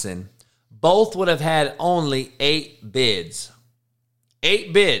Wisconsin, both would have had only 8 bids.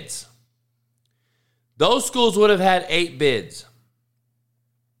 8 bids. Those schools would have had 8 bids.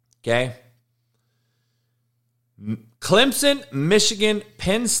 Okay? Clemson, Michigan,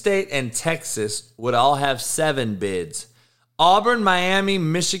 Penn State, and Texas would all have 7 bids. Auburn, Miami,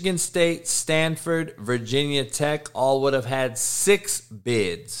 Michigan State, Stanford, Virginia Tech all would have had 6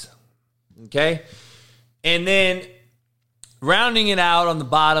 bids. Okay? And then rounding it out on the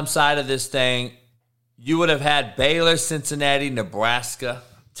bottom side of this thing, you would have had Baylor, Cincinnati, Nebraska,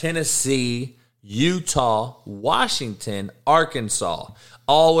 Tennessee, Utah, Washington, Arkansas.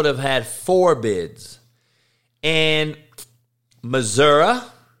 All would have had 4 bids. And Missouri,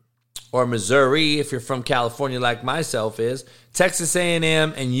 or Missouri, if you're from California like myself is, Texas A&M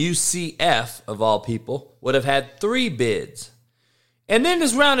and UCF, of all people, would have had 3 bids. And then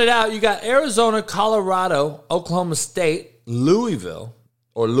just round it out, you got Arizona, Colorado, Oklahoma State, Louisville,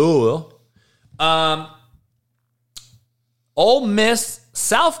 Ole Miss,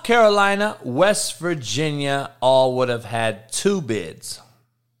 South Carolina, West Virginia, all would have had 2 bids.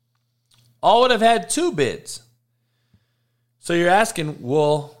 All would have had 2 bids. So you're asking,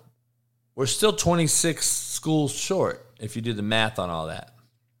 well, we're still 26 schools short if you do the math on all that.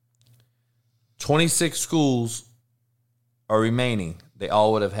 26 schools are remaining. They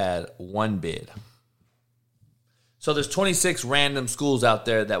all would have had 1 bid. So there's 26 random schools out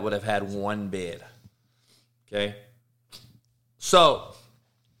there that would have had 1 bid. Okay? So,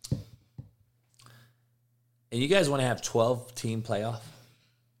 and you guys want to have 12-team playoff?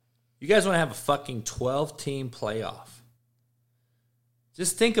 You guys want to have a fucking 12-team playoff?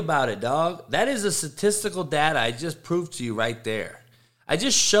 Just think about it, dog. That is a statistical data I just proved to you right there. I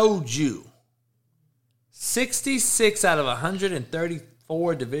just showed you 66 out of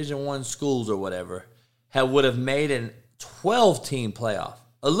 134 Division I schools or whatever would have made a 12-team playoff.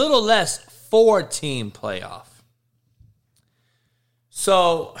 A little less 4-team playoff.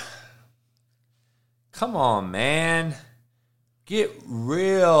 So, come on, man. Get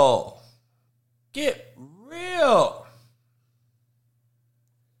real. Get real.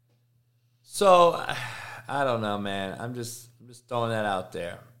 So, I don't know, man. I'm just throwing that out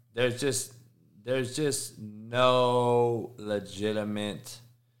there. There's just no legitimate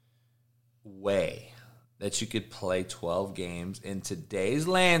way that you could play 12 games in today's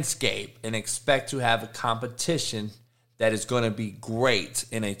landscape and expect to have a competition that is going to be great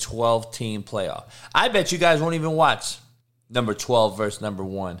in a 12-team playoff. I bet you guys won't even watch number 12 versus number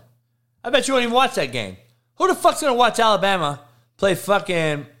 1. I bet you won't even watch that game. Who the fuck's going to watch Alabama play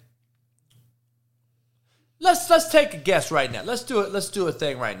fucking... Let's take a guess right now. Let's do it. Let's do a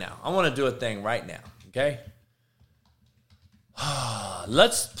thing right now. I want to do a thing right now, okay?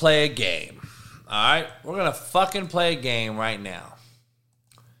 Let's play a game. All right? We're going to fucking play a game right now.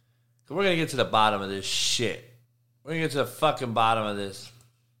 We're going to get to the bottom of this shit. We're going to get to the fucking bottom of this.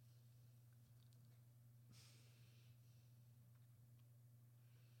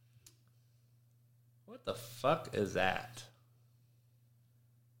 What the fuck is that?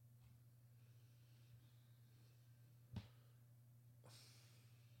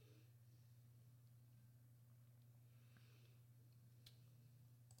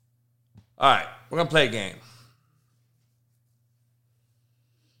 All right, we're going to play a game.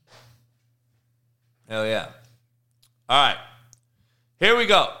 Hell yeah. All right, here we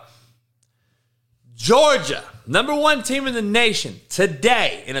go. Georgia, number 1 team in the nation,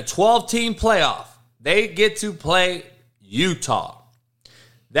 today in a 12-team playoff, they get to play Utah.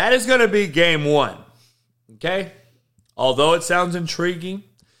 That is going to be game 1, okay? Although it sounds intriguing,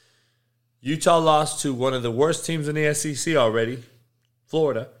 Utah lost to one of the worst teams in the SEC already,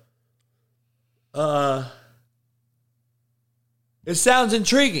 Florida. It sounds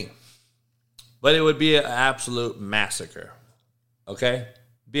intriguing, but it would be an absolute massacre. Okay?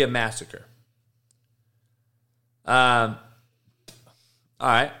 Be a massacre. All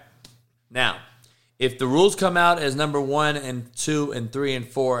right. Now, if the rules come out as number 1 and 2 and 3 and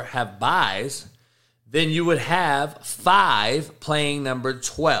 4 have byes, then you would have 5 playing number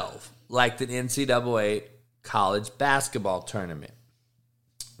 12, like the NCAA college basketball tournament.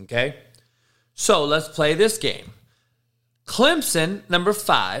 Okay? So let's play this game. Clemson, number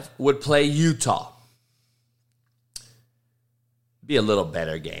 5, would play Utah. Be a little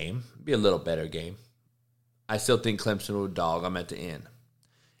better game. I still think Clemson would dog. I'm at the end.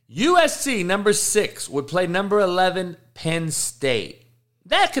 USC, number 6, would play number 11, Penn State.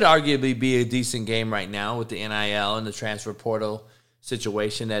 That could arguably be a decent game right now with the NIL and the transfer portal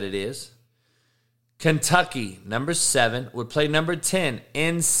situation that it is. Kentucky, number 7, would play number 10,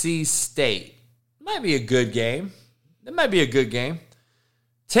 NC State. Might be a good game. It might be a good game.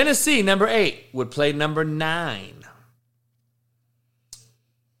 Tennessee, number 8, would play number 9.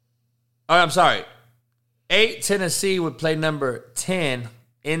 Oh, I'm sorry. 8, Tennessee would play number 10,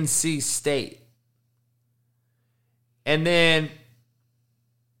 NC State. And then,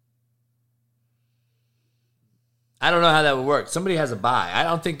 I don't know how that would work. Somebody has a bye. I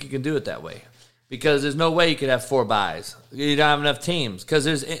don't think you can do it that way. Because there's no way you could have 4 byes. You don't have enough teams. Because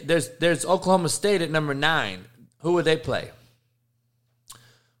there's Oklahoma State at number 9. Who would they play?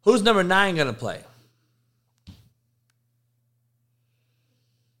 Who's number 9 going to play?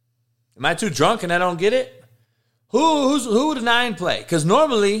 Am I too drunk and I don't get it? Who would 9 play? Because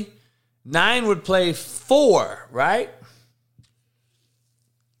normally 9 would play 4, right?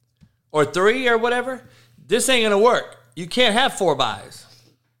 Or 3 or whatever. This ain't going to work. You can't have 4 byes.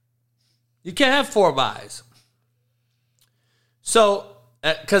 You can't have 4 byes. So,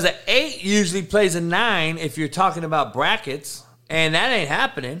 because an 8 usually plays a 9 if you're talking about brackets, and that ain't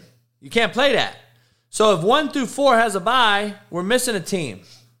happening. You can't play that. So if 1 through 4 has a bye, we're missing a team.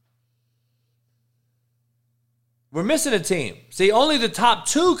 See, only the top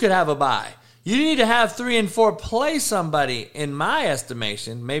 2 could have a bye. You need to have 3 and 4 play somebody, in my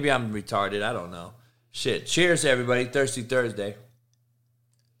estimation. Maybe I'm retarded. I don't know. Shit. Cheers to everybody. Thirsty Thursday.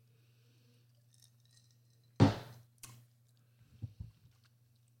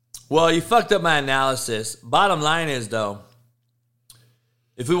 Well, you fucked up my analysis. Bottom line is, though,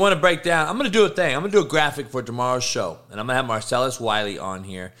 if we want to break down, I'm going to do a thing. I'm going to do a graphic for tomorrow's show, and I'm going to have Marcellus Wiley on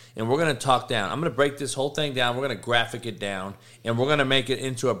here, and we're going to talk down. I'm going to break this whole thing down. We're going to graphic it down, and we're going to make it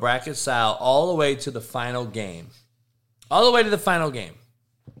into a bracket style all the way to the final game. All the way to the final game.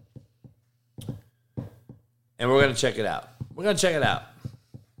 And we're going to check it out.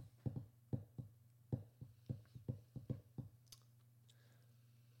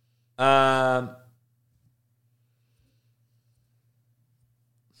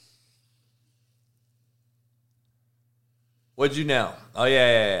 What'd you know? Oh,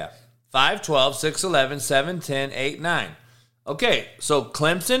 yeah. 5, 12, 6, 11, 7, 10, 8, 9. Okay, so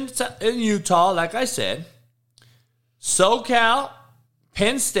Clemson in Utah, like I said. SoCal,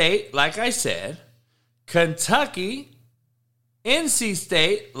 Penn State, like I said. Kentucky, NC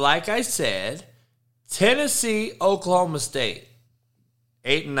State, like I said. Tennessee, Oklahoma State.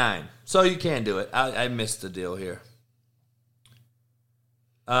 8 and 9. So you can do it. I missed the deal here.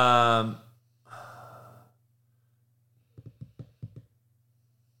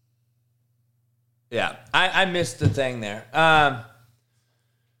 Yeah, I missed the thing there.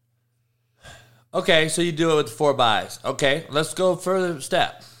 Okay, so you do it with 4 byes. Okay, let's go further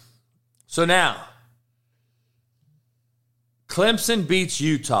step. So now, Clemson beats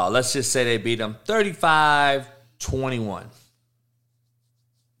Utah. Let's just say they beat them 35-21.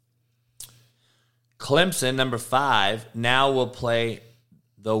 Clemson, number 5, now will play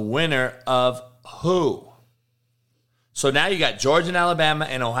the winner of who? So now you got Georgia and Alabama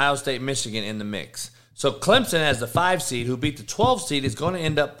and Ohio State, Michigan in the mix. So Clemson, as the 5 seed, who beat the 12 seed, is going to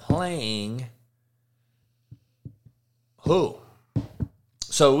end up playing who?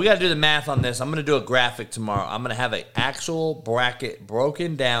 So we got to do the math on this. I'm going to do a graphic tomorrow. I'm going to have an actual bracket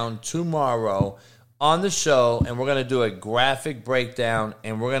broken down tomorrow on the show, and we're going to do a graphic breakdown,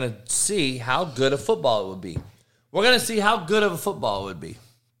 and we're going to see how good a football it would be. We're going to see how good of a football it would be.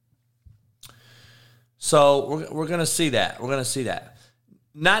 So we're going to see that. We're going to see that.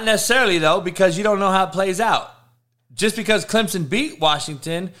 Not necessarily, though, because you don't know how it plays out. Just because Clemson beat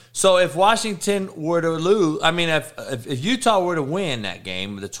Washington, so if Washington were to lose, I mean, if Utah were to win that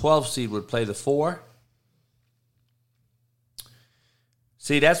game, the 12 seed would play the 4.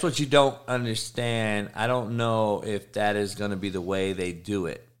 See, that's what you don't understand. I don't know if that is going to be the way they do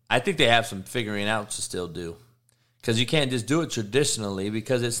it. I think they have some figuring out to still do. Because you can't just do it traditionally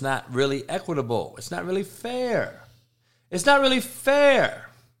because it's not really equitable. It's not really fair. It's not really fair.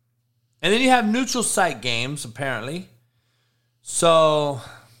 And then you have neutral site games, apparently. So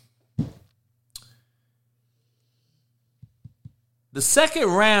the second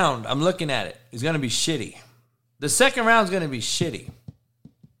round, I'm looking at it, is going to be shitty. The second round is going to be shitty.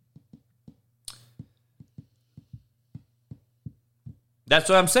 That's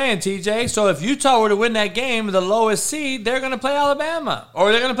what I'm saying, TJ. So if Utah were to win that game, the lowest seed, they're going to play Alabama.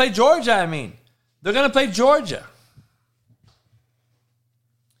 Or they're going to play Georgia, I mean. They're going to play Georgia.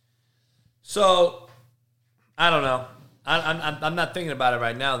 So, I don't know. I'm not thinking about it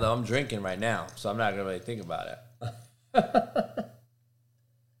right now, though. I'm drinking right now, so I'm not going to really think about it.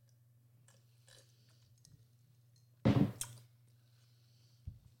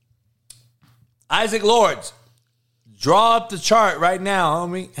 Isaac Lords, draw up the chart right now,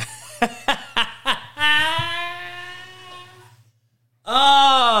 homie.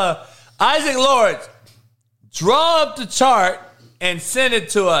 Isaac Lords, draw up the chart and send it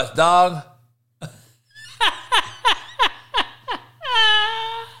to us, dog.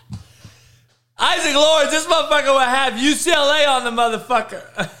 Isaac Lords, this motherfucker will have UCLA on the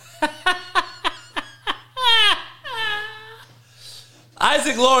motherfucker.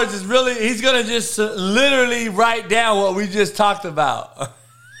 Isaac Lords is really, he's going to just literally write down what we just talked about.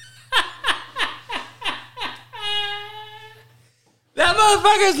 That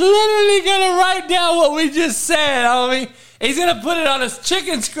motherfucker's literally going to write down what we just said, homie. He's going to put it on his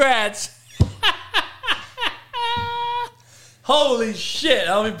chicken scratch. Holy shit,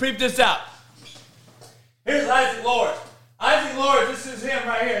 homie. Peep this out. Here's Isaac Lords. Isaac Lords, this is him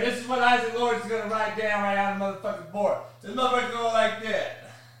right here. This is what Isaac Lords is going to write down right on the motherfucking board. This motherfucker going like that.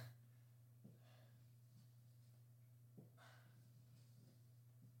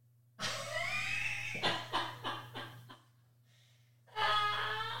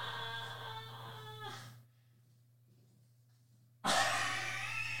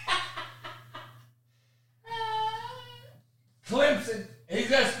 Clemson, he's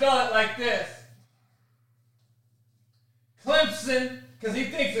going to spell it like this. Clemson, because he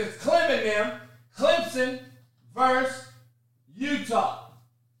thinks it's Clem in them. Clemson versus Utah.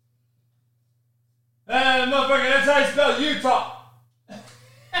 Motherfucker, that's how you spell Utah.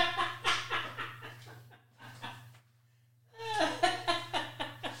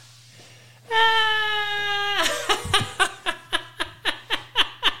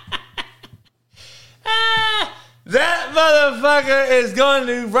 That motherfucker is going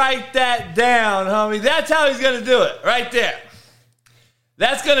to write that down, homie. That's how he's going to do it, right there.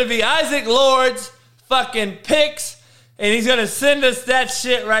 That's going to be Isaac Lords' fucking picks, and he's going to send us that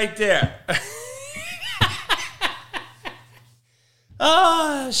shit right there.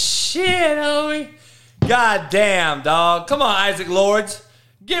 Oh, shit, homie. God damn, dog. Come on, Isaac Lords.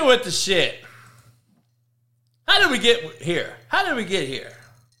 Get with the shit. How did we get here? How did we get here?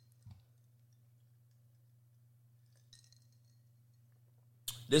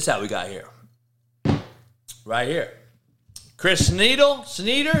 This is how we got here. Right here. Chris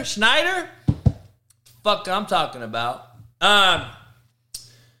Schneider? Fuck I'm talking about. All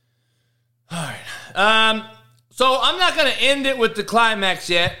right. So I'm not going to end it with the climax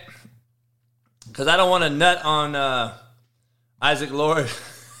yet because I don't want to nut on Isaac Lord.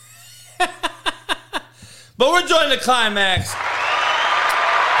 But we're joining the climax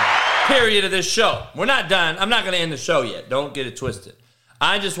period of this show. We're not done. I'm not going to end the show yet. Don't get it twisted.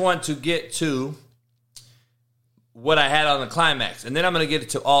 I just want to get to what I had on the climax. And then I'm going to get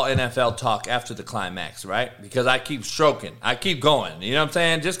to all NFL talk after the climax, right? Because I keep stroking. I keep going. You know what I'm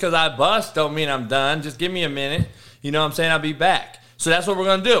saying? Just because I bust don't mean I'm done. Just give me a minute. You know what I'm saying? I'll be back. So that's what we're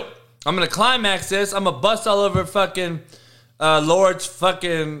going to do. I'm going to climax this. I'm going to bust all over fucking Lord's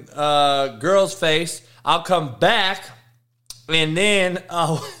fucking girl's face. I'll come back And then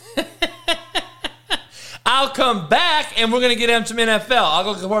I'll come back and we're going to get him some NFL.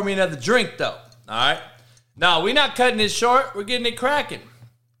 I'll go pour me another drink, though. All right? No, we're not cutting it short. We're getting it cracking.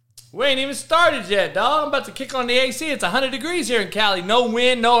 We ain't even started yet, dog. I'm about to kick on the AC. It's 100 degrees here in Cali. No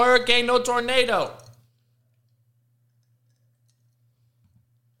wind, no hurricane, no tornado.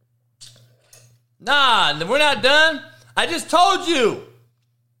 Nah, we're not done. I just told you.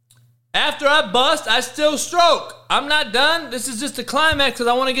 After I bust, I still stroke. I'm not done. This is just the climax because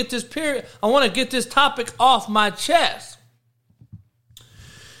I want to get this I want to get this topic off my chest.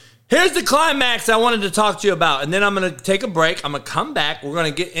 Here's the climax I wanted to talk to you about, and then I'm going to take a break. I'm going to come back. We're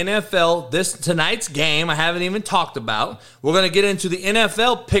going to get NFL, tonight's game I haven't even talked about. We're going to get into the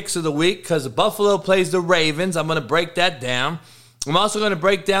NFL picks of the week because Buffalo plays the Ravens. I'm going to break that down. I'm also going to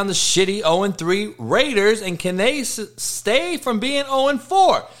break down the shitty 0-3 Raiders, and can they stay from being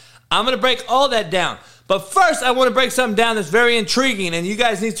 0-4? I'm going to break all that down. But first, I want to break something down that's very intriguing, and you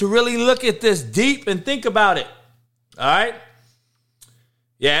guys need to really look at this deep and think about it. All right?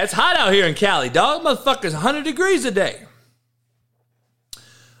 Yeah, it's hot out here in Cali, dog. Motherfuckers, 100 degrees a day.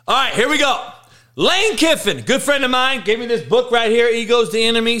 All right, here we go. Lane Kiffin, good friend of mine, gave me this book right here, Ego's the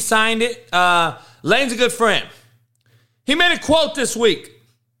Enemy, signed it. Lane's a good friend. He made a quote this week.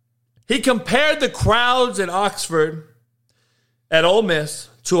 He compared the crowds in Oxford at Ole Miss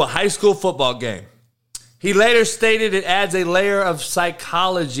to a high school football game. He later stated it adds a layer of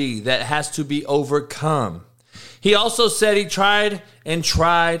psychology that has to be overcome. He also said he tried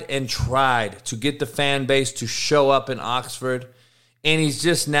to get the fan base to show up in Oxford, and he's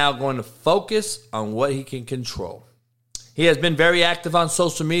just now going to focus on what he can control. He has been very active on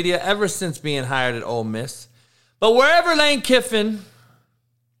social media ever since being hired at Ole Miss. But wherever Lane Kiffin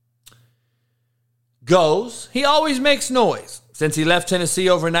goes, he always makes noise. Since he left Tennessee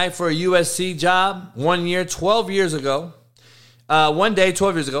overnight for a USC job 1 year, 12 years ago,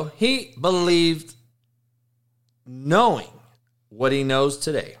 he believed, knowing what he knows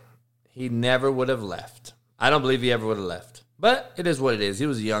today, he never would have left. I don't believe he ever would have left. But it is what it is. He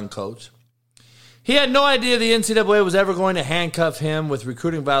was a young coach. He had no idea the NCAA was ever going to handcuff him with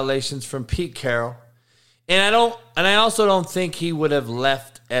recruiting violations from Pete Carroll. And I also don't think he would have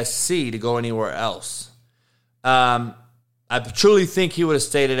left SC to go anywhere else. I truly think he would have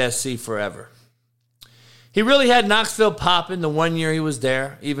stayed at SC forever. He really had Knoxville popping the 1 year he was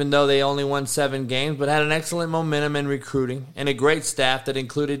there, even though they only won 7 games, but had an excellent momentum in recruiting and a great staff that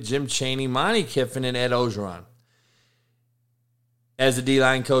included Jim Chaney, Monty Kiffin, and Ed Ogeron as a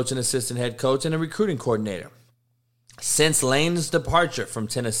D-line coach and assistant head coach and a recruiting coordinator. Since Lane's departure from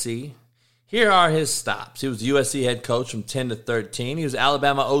Tennessee, here are his stops. He was the USC head coach from 10 to 13. He was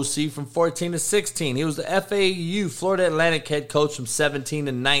Alabama OC from 14 to 16. He was the FAU Florida Atlantic head coach from 17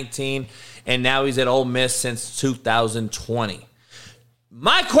 to 19. And now he's at Ole Miss since 2020.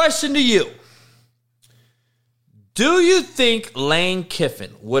 My question to you, do you think Lane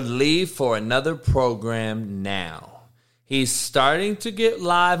Kiffin would leave for another program now? He's starting to get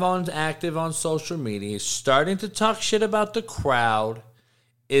active on social media. He's starting to talk shit about the crowd.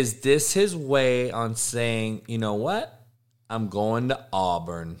 Is this his way on saying, you know what? I'm going to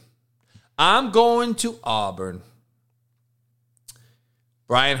Auburn. I'm going to Auburn.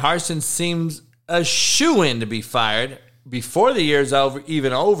 Brian Harsin seems a shoo-in to be fired before the year's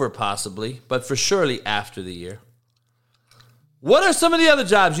over possibly, but for surely after the year. What are some of the other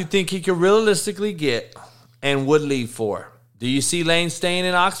jobs you think he could realistically get and would leave for? Do you see Lane staying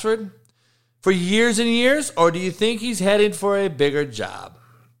in Oxford for years and years, or do you think he's headed for a bigger job?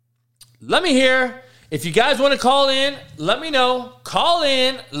 Let me hear. If you guys want to call in, let me know. Call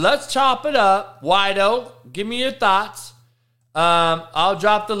in. Let's chop it up. Wido, give me your thoughts. I'll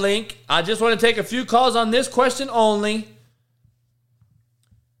drop the link. I just want to take a few calls on this question only.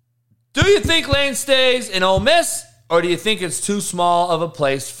 Do you think Lane stays in Ole Miss, or do you think it's too small of a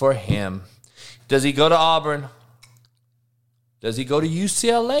place for him? Does he go to Auburn? Does he go to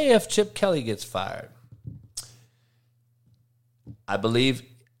UCLA if Chip Kelly gets fired? I believe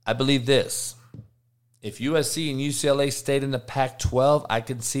this. If USC and UCLA stayed in the Pac-12, I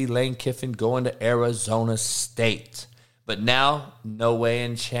could see Lane Kiffin going to Arizona State. But now, no way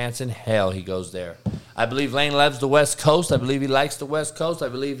in chance in hell he goes there. I believe Lane loves the West Coast. I believe he likes the West Coast. I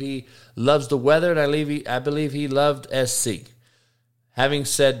believe he loves the weather, and I believe he loved SC. Having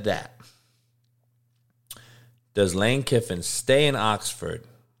said that, does Lane Kiffin stay in Oxford,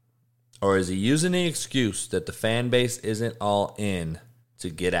 or is he using the excuse that the fan base isn't all in to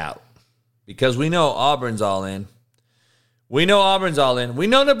get out? Because we know Auburn's all in. We know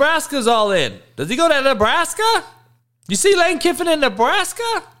Nebraska's all in. Does he go to Nebraska? You see Lane Kiffin in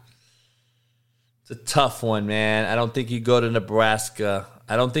Nebraska? It's a tough one, man. I don't think you go to Nebraska.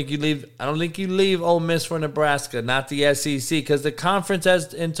 I don't think you leave Ole Miss for Nebraska, not the SEC, because the conference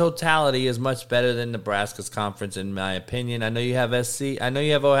as in totality is much better than Nebraska's conference, in my opinion. I know you have SC. I know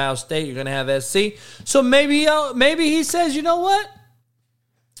you have Ohio State. You're going to have SC. So maybe he says, you know what?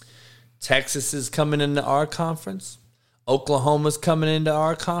 Texas is coming into our conference. Oklahoma's coming into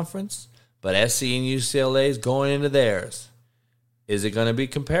our conference. But SC and UCLA is going into theirs. Is it going to be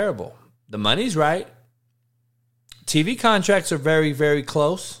comparable? The money's right. TV contracts are very, very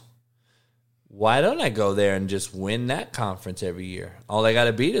close. Why don't I go there and just win that conference every year? All I got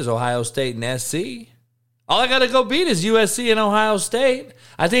to beat is Ohio State and SC. All I got to go beat is USC and Ohio State.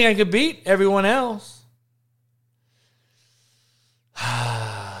 I think I could beat everyone else.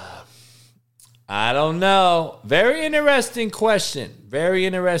 I don't know. Very interesting question. Very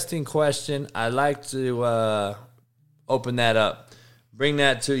interesting question. I'd like to open that up. Bring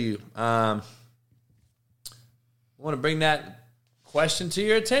that to you. I want to bring that question to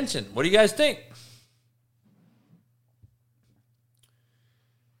your attention. What do you guys think?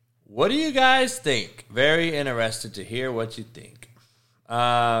 What do you guys think? Very interested to hear what you think.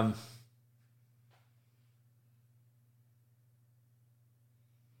 I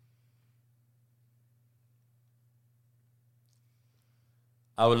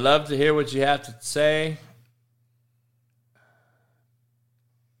would love to hear what you have to say.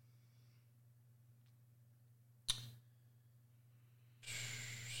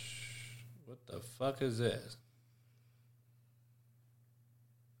 What the fuck is this?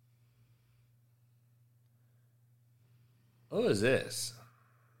 What is this?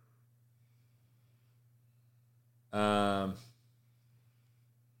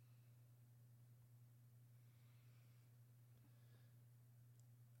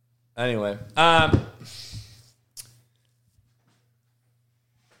 Anyway,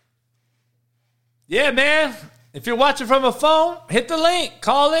 yeah, man. If you're watching from a phone, hit the link.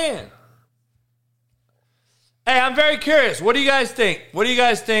 Call in. Hey, I'm very curious. What do you guys think? What do you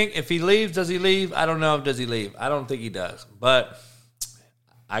guys think? If he leaves, does he leave? I don't know. Does he leave? I don't think he does. But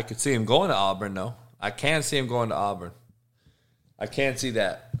I could see him going to Auburn, though. I can see him going to Auburn. I can see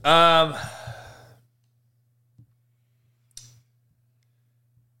that.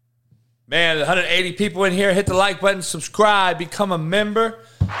 Man, 180 people in here. Hit the like button, subscribe, become a member.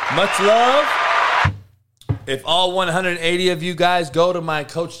 Much love. If all 180 of you guys go to my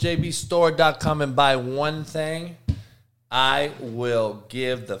CoachJBStore.com and buy one thing, I will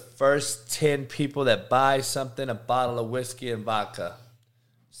give the first 10 people that buy something a bottle of whiskey and vodka.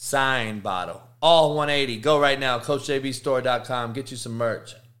 Signed bottle. All 180. Go right now, CoachJBStore.com. Get you some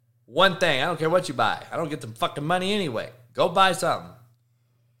merch. One thing. I don't care what you buy. I don't get the fucking money anyway. Go buy something.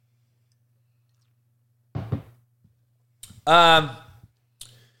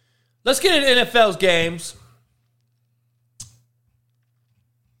 Let's get into NFL's games.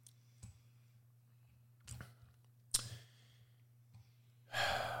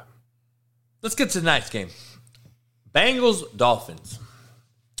 Let's get to tonight's game. Bengals, Dolphins.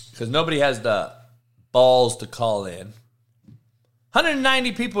 Because nobody has the balls to call in.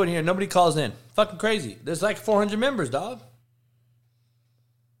 190 people in here. Nobody calls in. Fucking crazy. There's like 400 members, dog.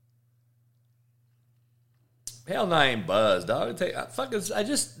 Hell no, I ain't buzzed, dog.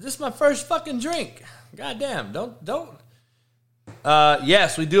 This is my first fucking drink. Goddamn. Don't.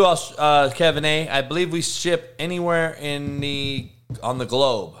 Yes, we do, Kevin A. I believe we ship anywhere on the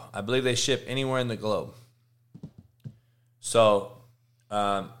globe. I believe they ship anywhere in the globe. So,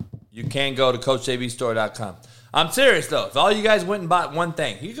 you can go to CoachJBStore.com. I'm serious, though. If all you guys went and bought one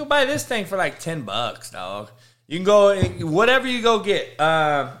thing, you can buy this thing for like $10, dog. You can go, whatever you go get.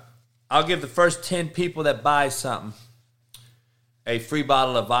 I'll give the first 10 people that buy something a free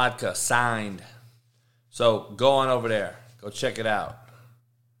bottle of vodka signed. So go on over there. Go check it out.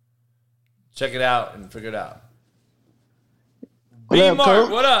 Check it out and figure it out. B-Mark,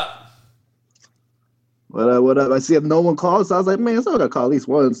 what up? What up? I see if no one calls, so I was like, man, so I got to call at least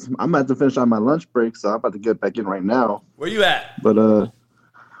once. I'm about to finish on my lunch break, so I'm about to get back in right now. Where you at? But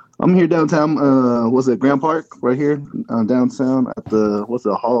I'm here downtown. Graham Park, right here downtown at the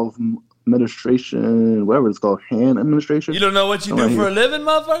Hall of Administration, whatever it's called, hand administration. You don't know what you do for a living,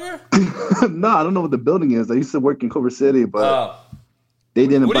 motherfucker? No, I don't know what the building is. I used to work in Culver City, but they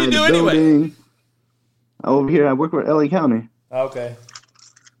didn't buy the building. Anyway? Over here, I work for LA County. Okay.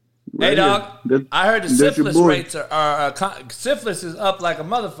 Right hey, dog. I heard the syphilis rates are syphilis is up like a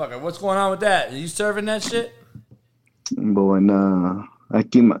motherfucker. What's going on with that? Are you serving that shit? Boy, nah. I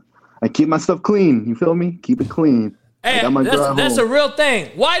keep my stuff clean. You feel me? Keep it clean. Hey, that's a real thing.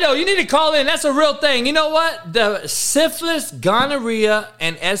 Whiteo, you need to call in. That's a real thing. You know what? The syphilis, gonorrhea,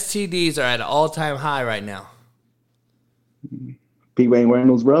 and STDs are at an all-time high right now. People ain't wearing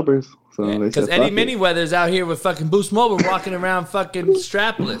those rubbers. Because Eddie Manyweather's out here with fucking Boost Mobile walking around fucking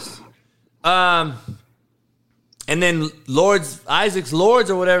strapless. And then Isaac's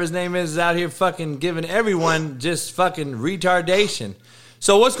Lords or whatever his name is out here fucking giving everyone just fucking retardation.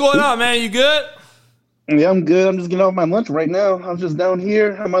 So what's going on, man? You good? Yeah, I'm good. I'm just getting off my lunch right now. I'm just down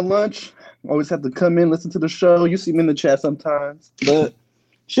here at my lunch. Always have to come in, listen to the show. You see me in the chat sometimes. But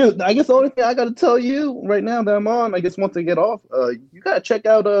shoot, I guess the only thing I got to tell you right now that I'm on, I guess once I get off, you got to check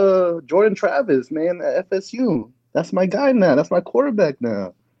out Jordan Travis, man, at FSU. That's my guy now. That's my quarterback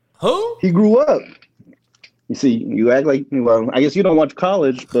now. Who? He grew up. You see, you act like, well, I guess you don't watch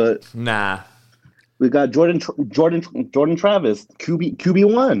college, but nah. We got Jordan Travis,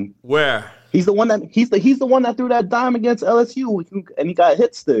 QB1. Where? He's the one that threw that dime against LSU and he got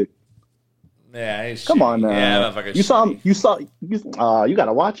hit stick. Yeah, he's come on now. Yeah, you saw him. You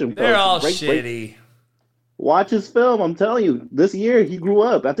gotta watch him. They're all shitty. Watch his film. I'm telling you, this year he grew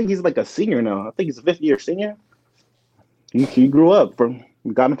up. I think he's like a senior now. I think he's a 5th year senior. He grew up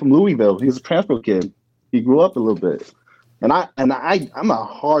we got him from Louisville. He was a transfer kid. He grew up a little bit. And I'm a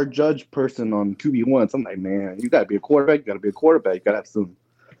hard judge person on QB1. So I'm like, man, you gotta be a quarterback. You gotta be a quarterback. You gotta have some,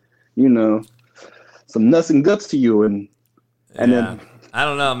 some nuts and guts to you. And then I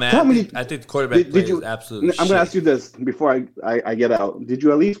don't know, man. I think the quarterback play is absolutely I'm going to ask you this before I get out. Did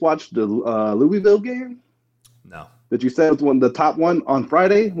you at least watch the Louisville game? No. That you said was the top one on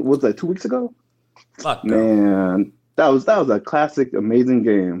Friday? Was that 2 weeks ago? Fuck no. Man, that was a classic, amazing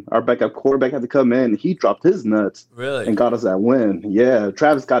game. Our backup quarterback had to come in. He dropped his nuts. Really? And got us that win. Yeah,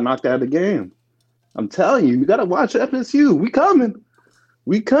 Travis got knocked out of the game. I'm telling you, you got to watch FSU. We coming.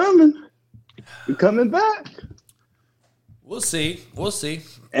 We coming back. We'll see.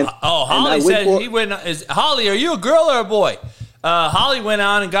 And, Holly said he went. Holly, are you a girl or a boy? Holly went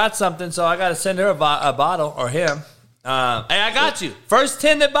on and got something, so I got to send her a bottle or him. Hey, I got you. First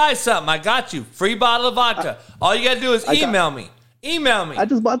 10 that buy something, I got you. Free bottle of vodka. All you got to do is email me. I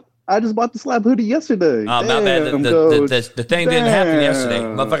just bought the slap hoodie yesterday. Oh, my bad. The thing didn't happen yesterday.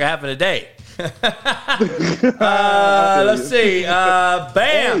 Motherfucker happened today. Let's see.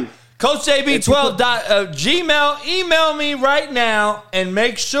 Bam. Hey. CoachJB12 Gmail, email me right now and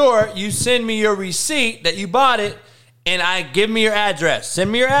make sure you send me your receipt that you bought it and give me your address.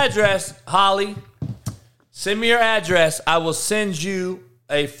 Send me your address, Holly. Send me your address. I will send you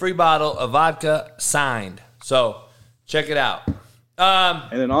a free bottle of vodka signed. So check it out.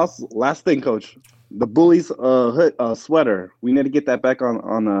 And then also, last thing, Coach, the Bullies hood sweater. We need to get that back on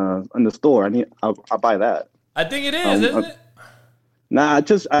the store. I'll buy that. I think it is, isn't it? Nah,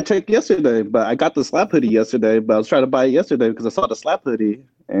 I checked yesterday, but I got the slap hoodie yesterday. But I was trying to buy it yesterday because I saw the slap hoodie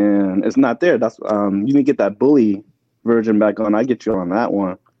and it's not there. That's you need to get that Bully version back on. I get you on that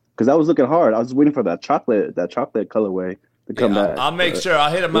one because I was looking hard. I was waiting for that chocolate colorway to come back. I'll make sure. I'll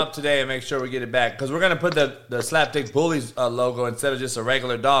hit him up today and make sure we get it back because we're gonna put the Slapdick Bullies logo instead of just a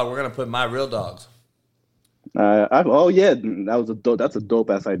regular dog. We're gonna put my real dogs. That's a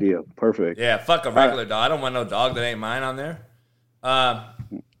dope ass idea. Perfect. Yeah, fuck a regular dog. I don't want no dog that ain't mine on there. All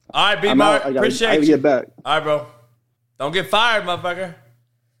right, B-Mark. Appreciate you. Get back. All right, bro. Don't get fired, motherfucker.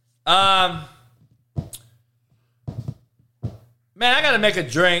 Man, I gotta make a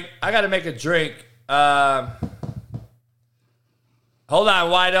drink. Hold on,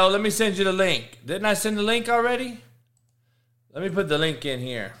 Whiteo. Let me send you the link. Didn't I send the link already? Let me put the link in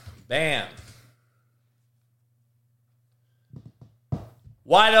here. Bam.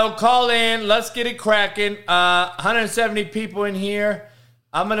 Whiteo, call in. Let's get it cracking. 170 people in here.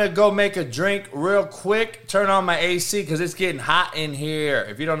 I'm going to go make a drink real quick. Turn on my AC because it's getting hot in here.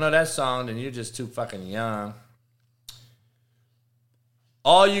 If you don't know that song, then you're just too fucking young.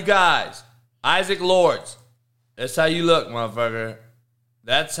 All you guys, Isaac Lords. That's how you look, motherfucker.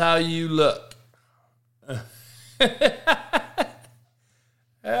 That's how you look.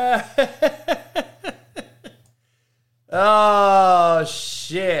 Oh,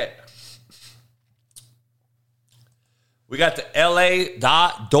 shit. We got the LA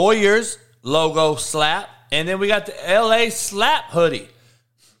Doyers logo slap, and then we got the LA slap hoodie.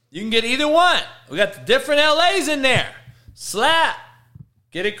 You can get either one. We got the different LAs in there. Slap.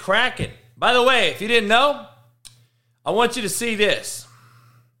 Get it cracking. By the way, if you didn't know, I want you to see this.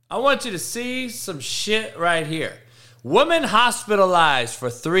 I want you to see some shit right here. Woman hospitalized for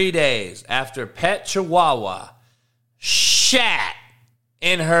 3 days after pet chihuahua shat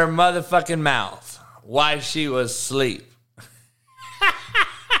in her motherfucking mouth while she was asleep.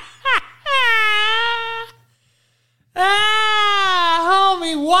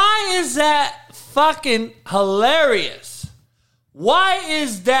 is that fucking hilarious? Why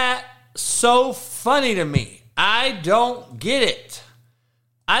is that so funny to me? I don't get it.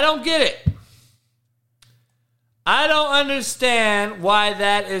 I don't get it. I don't understand why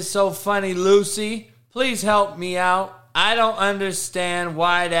that is so funny, Lucy. Please help me out. I don't understand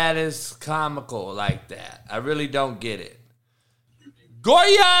why that is comical like that. I really don't get it.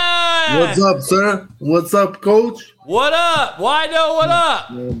 Goya! What's up, sir? What's up, coach? What up? Wido, what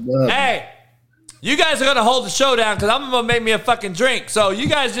up? What up? Hey, you guys are going to hold the show down because I'm going to make me a fucking drink. So you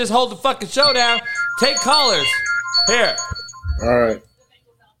guys just hold the fucking show down. Take callers. Here. All right.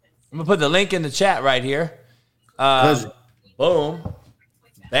 I'm going to put the link in the chat right here. Boom.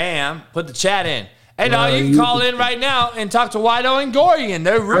 Bam. Put the chat in. Hey, dog, you can call in right now and talk to Wido and Gorian.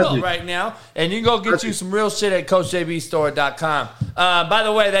 They're real right now. And you can go get you some real shit at CoachJBStore.com. By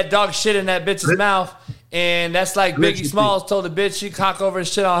the way, that dog shit in that bitch's mouth, and that's like Biggie Smalls told the bitch she cock over and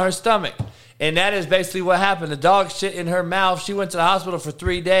shit on her stomach. And that is basically what happened. The dog shit in her mouth. She went to the hospital for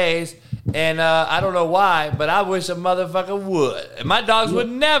 3 days, and I don't know why, but I wish a motherfucker would. And my dogs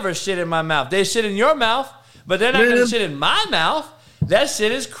would never shit in my mouth. They shit in your mouth, but they're not going to shit in my mouth. That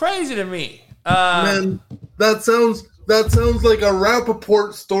shit is crazy to me. Man, that sounds like a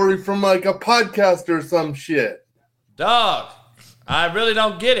Rappaport story from like a podcast or some shit. Dog, I really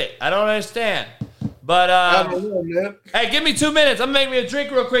don't get it. I don't understand. But I don't know, man. Hey, give me 2 minutes. I'm gonna make me a drink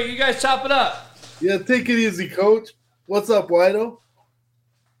real quick. You guys chop it up. Yeah, take it easy, coach. What's up, Wido?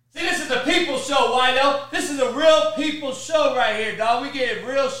 See, this is a people show, Wido. This is a real people show right here, dog. We get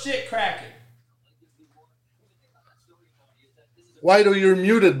real shit cracking. Wido, you're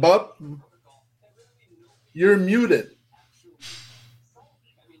muted, bub. You're muted.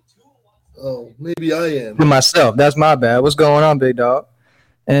 Oh, maybe I am. To myself. That's my bad. What's going on, big dog?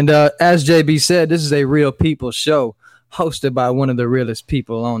 And as JB said, this is a real people show hosted by one of the realest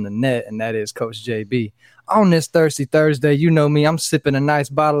people on the net, and that is Coach JB. On this Thirsty Thursday, you know me, I'm sipping a nice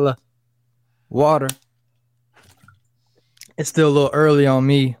bottle of water. It's still a little early on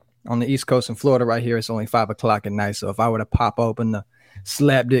me on the East Coast in Florida right here. It's only 5 o'clock at night, so if I were to pop open the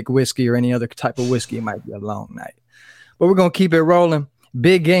Slapdick whiskey or any other type of whiskey, it might be a long night. But we're going to keep it rolling.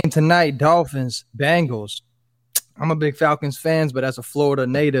 Big game tonight, Dolphins, Bengals. I'm a big Falcons fan, but as a Florida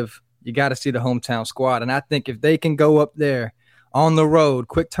native, you got to see the hometown squad. And I think if they can go up there on the road,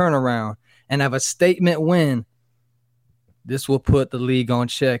 quick turnaround, and have a statement win, this will put the league on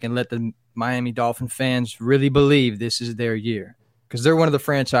check and let the Miami Dolphin fans really believe this is their year. Because they're one of the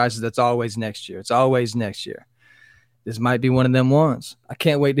franchises that's always next year. It's always next year. This might be one of them ones. I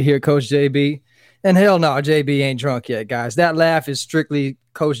can't wait to hear Coach JB. And hell no, JB ain't drunk yet, guys. That laugh is strictly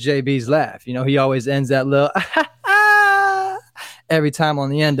Coach JB's laugh. You know, he always ends that little every time on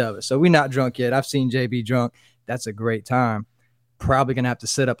the end of it. So we're not drunk yet. I've seen JB drunk. That's a great time. Probably going to have to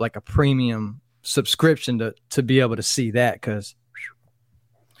set up like a premium subscription to be able to see that because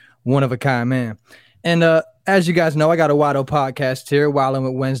one of a kind, man. And as you guys know, I got a Wido podcast here, Wildin'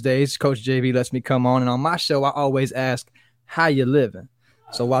 with Wednesdays. Coach JB lets me come on. And on my show, I always ask, how you living?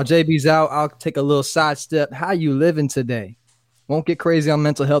 So while JB's out, I'll take a little sidestep. How you living today? Won't get crazy on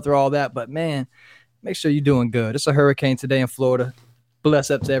mental health or all that, but, man, make sure you're doing good. It's a hurricane today in Florida.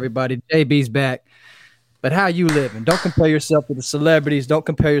 Bless up to everybody. JB's back. But how you living? Don't compare yourself to the celebrities. Don't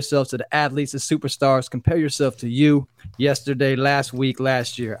compare yourself to the athletes, the superstars. Compare yourself to you yesterday, last week,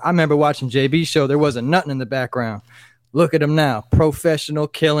 last year. I remember watching JB's show. There wasn't nothing in the background. Look at him now. Professional,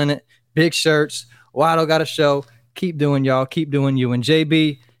 killing it. Big shirts. Wido got a show. Keep doing y'all. Keep doing you. And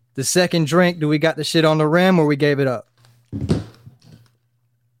JB, the second drink, do we got the shit on the rim or we gave it up?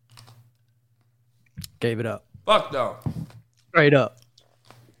 Gave it up. Fuck no. Straight up.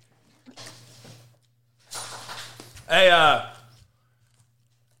 Hey,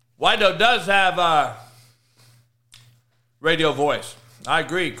 Wido does have radio voice. I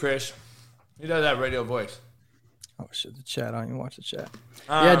agree, Chris. He does have radio voice. Oh, shit, the chat. I don't even watch the chat.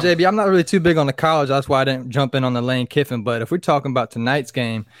 Yeah, JB, I'm not really too big on the college. That's why I didn't jump in on the Lane Kiffin. But if we're talking about tonight's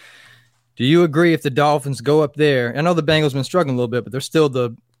game, do you agree if the Dolphins go up there? I know the Bengals been struggling a little bit, but they're still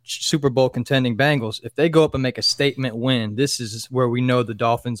the Super Bowl contending Bengals. If they go up and make a statement win, this is where we know the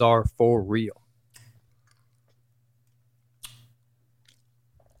Dolphins are for real.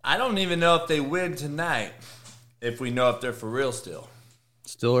 I don't even know if they win tonight, if we know if they're for real still.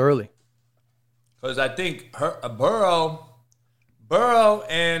 Still early. Because I think Burrow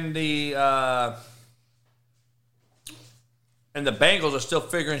and the Bengals are still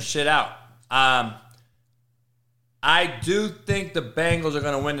figuring shit out. I do think the Bengals are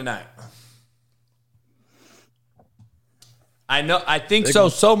going to win tonight. I think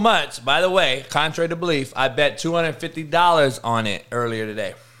so much. By the way, contrary to belief, I bet $250 on it earlier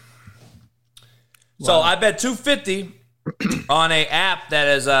today. So I bet $250 on a app that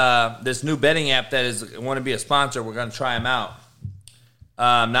is this new betting app that is want to be a sponsor. We're going to try them out.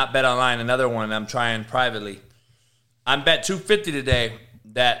 Not Bet Online, another one I'm trying privately. I'm bet $250 today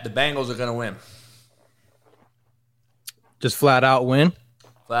that the Bengals are going to win. Just flat out win?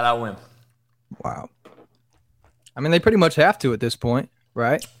 Flat out win. Wow. I mean, they pretty much have to at this point,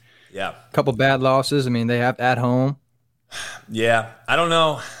 right? Yeah. A couple bad losses. I mean, they have at home. Yeah. I don't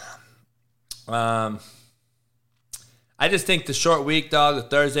know. I just think the short week, dog, the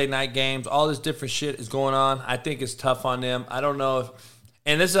Thursday night games, all this different shit is going on. I think it's tough on them. I don't know if –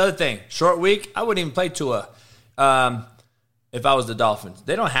 and this is the other thing. Short week, I wouldn't even play Tua if I was the Dolphins.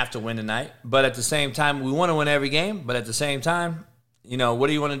 They don't have to win tonight. But at the same time, we want to win every game. But at the same time, you know, what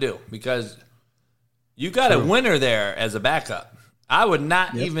do you want to do? Because you got a winner there as a backup. I would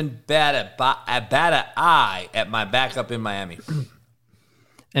not even bat an eye at my backup in Miami.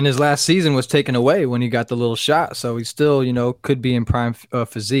 And his last season was taken away when he got the little shot. So he still, you know, could be in prime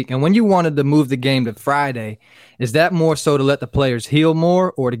physique. And when you wanted to move the game to Friday, is that more so to let the players heal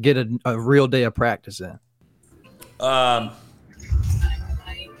more or to get a real day of practice in?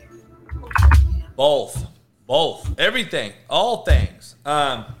 Both. Everything. All things.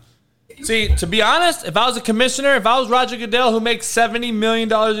 See, to be honest, if I was a commissioner, if I was Roger Goodell who makes $70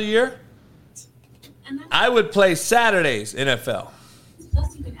 million a year, I would play Saturdays NFL.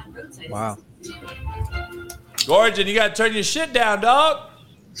 Wow. Gorgon, you got to turn your shit down, dog.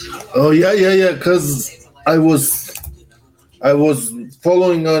 Oh yeah. Because I was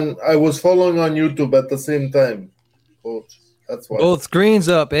following on YouTube at the same time, Coach. That's why. Both screens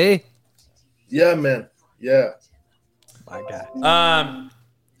up, eh? Yeah, man. Yeah. My God.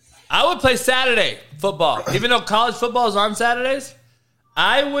 I would play Saturday football, even though college football is on Saturdays.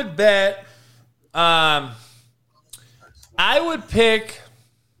 I would bet. I would pick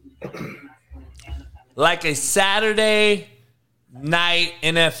like a Saturday night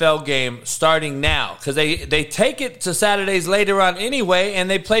NFL game starting now because they take it to Saturdays later on anyway, and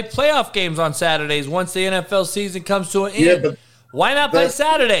they play playoff games on Saturdays once the NFL season comes to an end. But why not play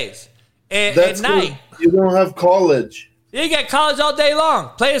Saturdays at night? You don't have college. You got college all day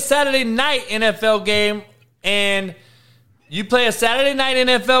long. Play a Saturday night NFL game, and you play a Saturday night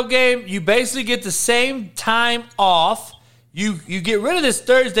NFL game. You basically get the same time off. You get rid of this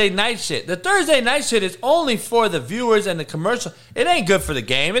Thursday night shit. The Thursday night shit is only for the viewers and the commercial. It ain't good for the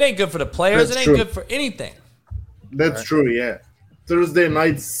game. It ain't good for the players. That's it ain't true. good for anything. That's true, yeah. Thursday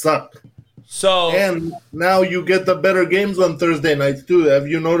nights suck. So And now you get the better games on Thursday nights, too. Have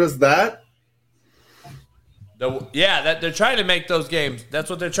you noticed that? that they're trying to make those games. That's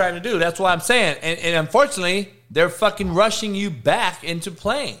what they're trying to do. That's what I'm saying. And unfortunately, they're fucking rushing you back into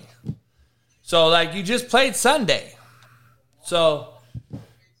playing. So, like, you just played Sunday. So,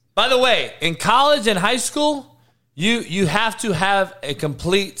 by the way, in college and high school, you have to have a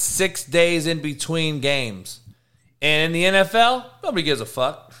complete 6 days in between games. And in the NFL, nobody gives a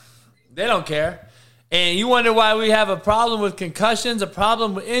fuck. They don't care. And you wonder why we have a problem with concussions, a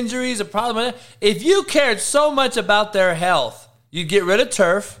problem with injuries, a problem with... If you cared so much about their health, you'd get rid of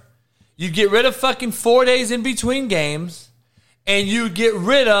turf, you'd get rid of fucking 4 days in between games, and you'd get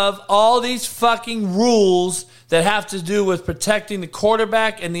rid of all these fucking rules that have to do with protecting the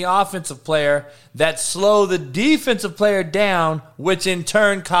quarterback and the offensive player that slow the defensive player down, which in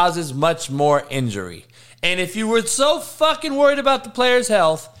turn causes much more injury. And if you were so fucking worried about the player's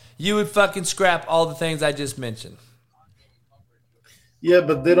health, you would fucking scrap all the things I just mentioned. Yeah,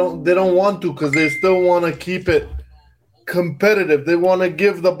 but they don't want to because they still want to keep it competitive. They want to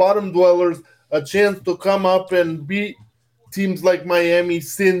give the bottom dwellers a chance to come up and beat teams like Miami,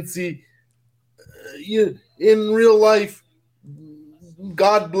 Cincy. In real life,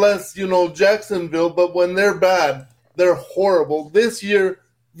 God bless, Jacksonville, but when they're bad, they're horrible. This year,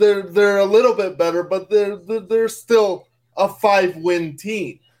 they're a little bit better, but they're still a 5-win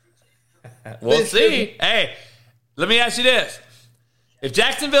team. We'll see. Hey, let me ask you this. If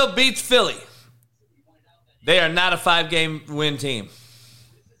Jacksonville beats Philly, they are not a 5-game win team.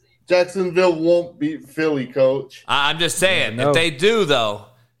 Jacksonville won't beat Philly, Coach. I'm just saying, if they do, though,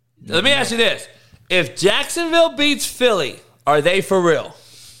 let me ask you this. If Jacksonville beats Philly, are they for real?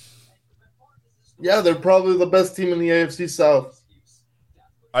 Yeah, they're probably the best team in the AFC South.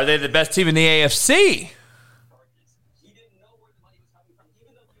 Are they the best team in the AFC?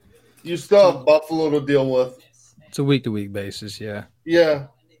 You still have Buffalo to deal with. It's a week-to-week basis, yeah. Yeah.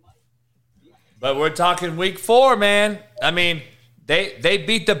 But we're talking week 4, man. I mean, they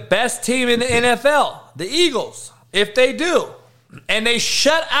beat the best team in the NFL, the Eagles, if they do. And they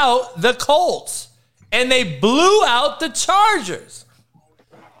shut out the Colts. And they blew out the Chargers.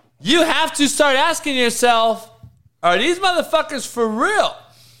 you have to start asking yourself, are these motherfuckers for real?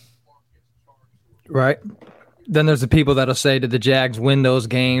 Right. Then there's the people that'll say, did the Jags win those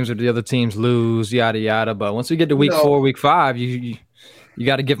games or the other teams lose, yada, yada. But once we get to week 4, week 5, you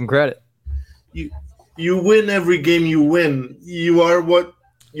got to give them credit. You win every game you win. You are what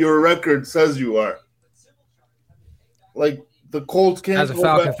your record says you are. Like, the Colts can't. As a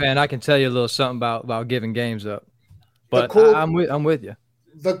Falcon fan, I can tell you a little something about giving games up. But I'm with you.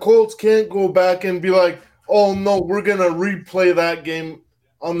 The Colts can't go back and be like, oh no, we're gonna replay that game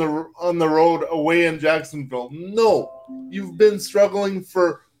on the road away in Jacksonville. No, you've been struggling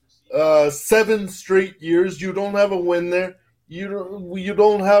for 7 straight years. You don't have a win there. You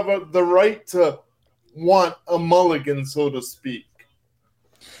don't have the right to want a mulligan, so to speak.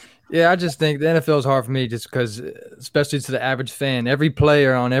 Yeah, I just think the NFL is hard for me just because, especially to the average fan, every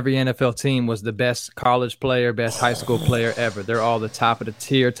player on every NFL team was the best college player, best high school player ever. They're all the top of the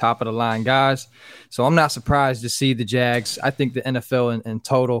tier, top of the line guys. So I'm not surprised to see the Jags. I think the NFL in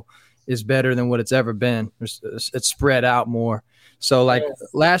total is better than what it's ever been. It's spread out more. So, like,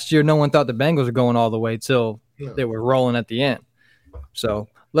 last year, no one thought the Bengals were going all the way till they were rolling at the end. So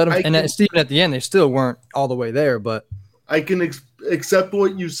let them – and Stephen, at the end, they still weren't all the way there, but – I can accept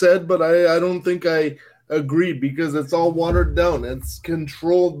what you said, but I don't think I agree because it's all watered down. It's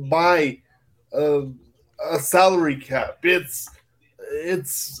controlled by a salary cap. It's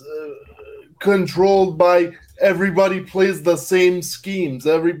controlled by everybody plays the same schemes.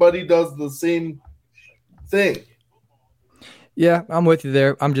 Everybody does the same thing. Yeah, I'm with you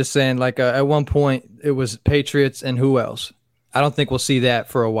there. I'm just saying, like, at one point it was Patriots and who else? I don't think we'll see that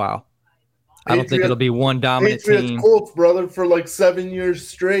for a while. I don't think it'll be one dominant team. Colts, brother, for like 7 years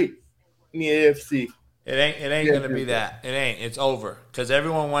straight in the AFC. It ain't going to be that. It ain't. It's over because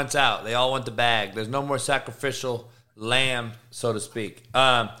everyone wants out. They all want the bag. There's no more sacrificial lamb, so to speak.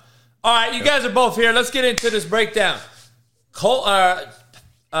 All right, you guys are both here. Let's get into this breakdown. Bengals,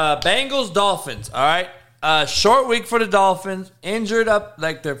 Dolphins, all right? Short week for the Dolphins. Injured up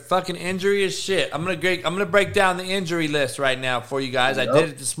like their fucking injury is shit. I'm gonna break down the injury list right now for you guys. I did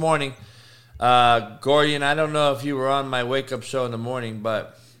it this morning. Gorian, I don't know if you were on my wake-up show in the morning,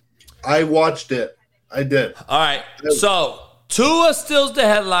 but I watched it. I did. All right. So Tua steals the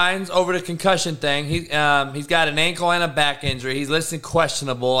headlines over the concussion thing. He's got an ankle and a back injury. He's listed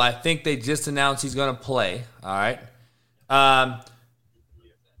questionable. I think they just announced he's going to play. All right.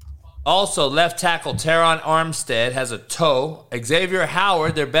 Also, left tackle Teron Armstead has a toe. Xavier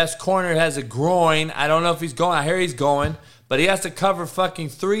Howard, their best corner, has a groin. I don't know if he's going. I hear he's going. But he has to cover fucking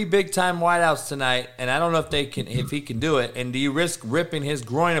 3 big-time wideouts tonight, and I don't know if he can do it. And do you risk ripping his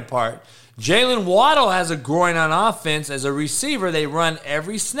groin apart? Jalen Waddle has a groin on offense. As a receiver, they run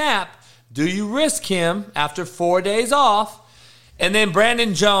every snap. Do you risk him after 4 days off? And then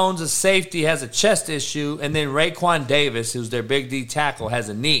Brandon Jones, a safety, has a chest issue. And then Raekwon Davis, who's their big D tackle, has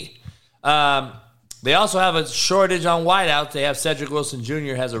a knee. They also have a shortage on wideouts. They have Cedric Wilson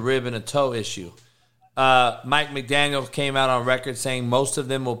Jr. has a rib and a toe issue. Mike McDaniel came out on record saying most of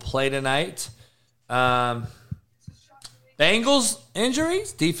them will play tonight. Bengals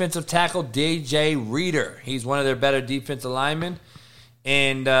injuries, defensive tackle DJ Reader. He's one of their better defensive linemen.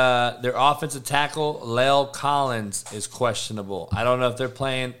 And their offensive tackle, La'el Collins, is questionable. I don't know if they're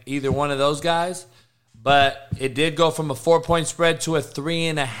playing either one of those guys, but it did go from a 4-point spread to a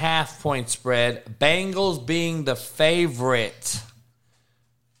 3.5-point spread. Bengals being the favorite.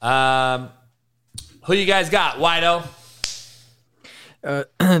 Who you guys got, Wido?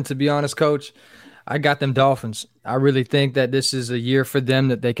 To be honest, Coach, I got them Dolphins. I really think that this is a year for them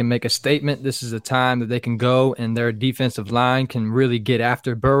that they can make a statement. This is a time that they can go and their defensive line can really get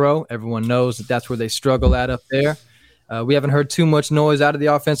after Burrow. Everyone knows that that's where they struggle at up there. We haven't heard too much noise out of the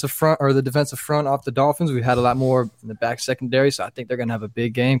offensive front or the defensive front off the Dolphins. We've had a lot more in the back secondary, so I think they're going to have a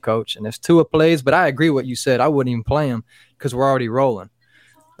big game, Coach. And if Tua plays, but I agree with what you said. I wouldn't even play him because we're already rolling.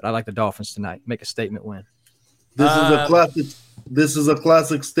 But I like the Dolphins tonight. Make a statement win. This is a classic. This is a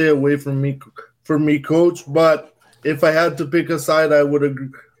classic. Stay away from me, Coach. But if I had to pick a side, I would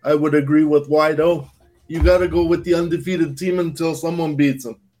agree with Wido. You got to go with the undefeated team until someone beats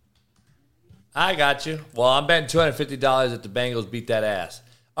them. I got you. Well, I'm betting $250 that the Bengals beat that ass.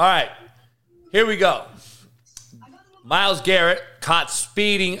 All right, here we go. Myles Garrett caught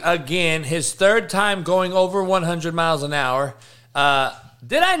speeding again. His 3rd time going over 100 miles an hour.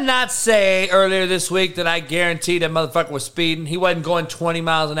 Did I not say earlier this week that I guaranteed that motherfucker was speeding? He wasn't going 20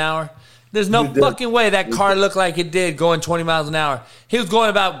 miles an hour. There's no fucking way that car looked like it did going 20 miles an hour. He was going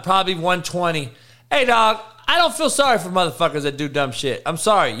about probably 120. Hey, dog, I don't feel sorry for motherfuckers that do dumb shit. I'm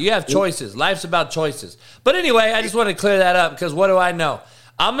sorry. You have choices. Life's about choices. But anyway, I just want to clear that up because what do I know?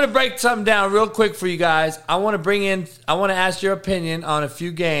 I'm going to break something down real quick for you guys. I want to ask your opinion on a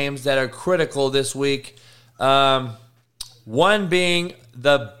few games that are critical this week. One being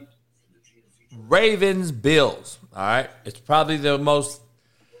the Ravens-Bills. All right. It's probably going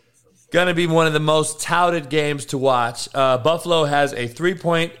to be one of the most touted games to watch. Buffalo has a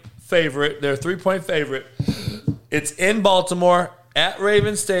 3-point favorite. They're a 3-point favorite. It's in Baltimore at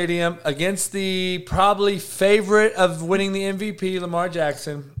Ravens Stadium against the probably favorite of winning the MVP, Lamar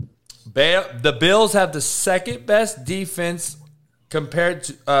Jackson. The Bills have the second best defense compared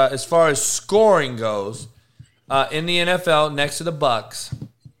to as far as scoring goes in the NFL, next to the Bucs.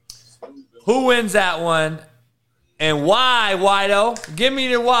 Who wins that one, and why, Wido? Give me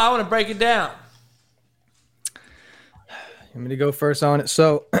the why. I want to break it down. I'm going to go first on it.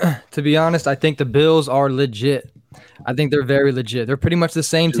 So, to be honest, I think the Bills are legit. I think they're very legit. They're pretty much the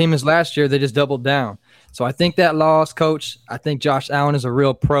same team as last year. They just doubled down. So I think that loss, Coach, I think Josh Allen is a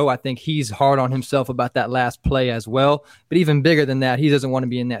real pro. I think he's hard on himself about that last play as well. But even bigger than that, he doesn't want to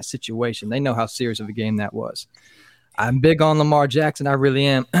be in that situation. They know how serious of a game that was. I'm big on Lamar Jackson. I really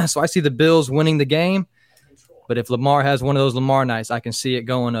am. So I see the Bills winning the game. But if Lamar has one of those Lamar nights, I can see it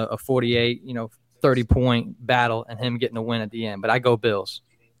going a 48, 30-point battle and him getting a win at the end. But I go Bills.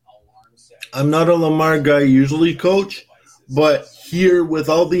 I'm not a Lamar guy usually, Coach, but here with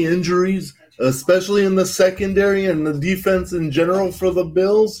all the injuries, especially in the secondary and the defense in general for the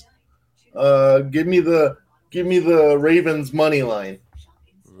Bills, give me the Ravens money line.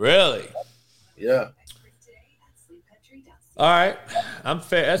 Really? Yeah. All right, I'm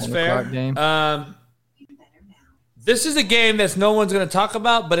fair. That's fair. This is a game that no one's going to talk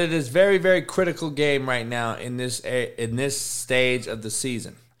about, but it is very, very critical game right now in this stage of the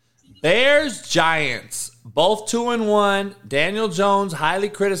season. Bears, Giants, both 2-1. Daniel Jones, highly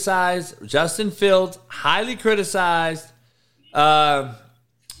criticized. Justin Fields, highly criticized. Both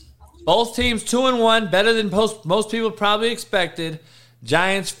teams 2-1, better than most people probably expected.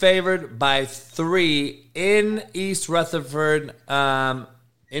 Giants favored by 3 in East Rutherford,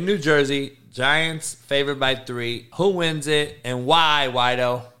 in New Jersey. Giants favored by 3. Who wins it and why,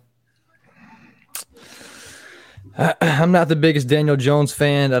 Wido? I'm not the biggest Daniel Jones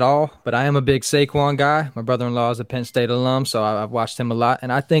fan at all, but I am a big Saquon guy. My brother-in-law is a Penn State alum, so I've watched him a lot.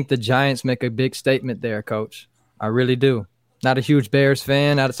 And I think the Giants make a big statement there, Coach. I really do. Not a huge Bears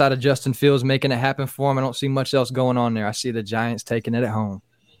fan. Outside of Justin Fields making it happen for him, I don't see much else going on there. I see the Giants taking it at home.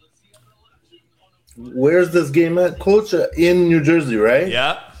 Where's this game at, Coach? In New Jersey, right?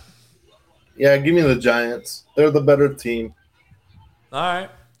 Yeah. Yeah, give me the Giants. They're the better team. All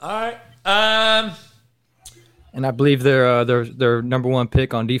right. And I believe their number one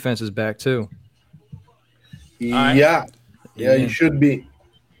pick on defense is back too. Right. Yeah, you should be.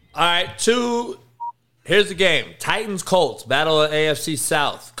 All right, here's the game. Titans-Colts, battle of AFC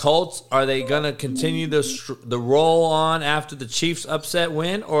South. Colts, are they going to continue the roll on after the Chiefs upset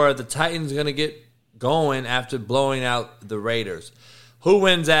win, or are the Titans going to get going after blowing out the Raiders? Who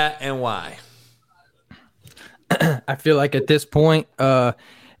wins that and why? I feel like at this point,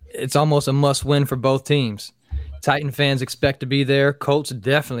 it's almost a must-win for both teams. Titan fans expect to be there. Colts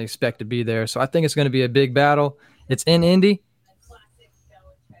definitely expect to be there. So I think it's going to be a big battle. It's in Indy.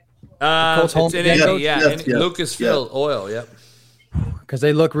 It's in Indy, yes. Lucas Field, Oil, yep. Because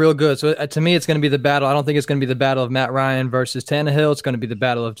they look real good. So to me, it's going to be the battle. I don't think it's going to be the battle of Matt Ryan versus Tannehill. It's going to be the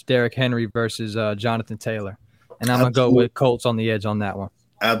battle of Derrick Henry versus Jonathan Taylor. And I'm going to go with Colts on the edge on that one.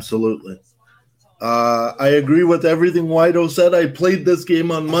 Absolutely. I agree with everything Wido said. I played this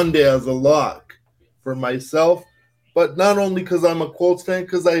game on Monday as a lock for myself, but not only because I'm a Colts fan,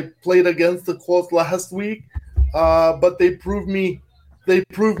 because I played against the Colts last week, but they proved me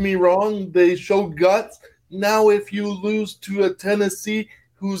wrong. They showed guts. Now, if you lose to a Tennessee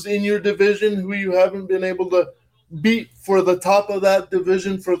who's in your division, who you haven't been able to beat for the top of that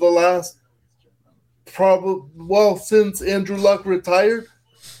division for the last since Andrew Luck retired,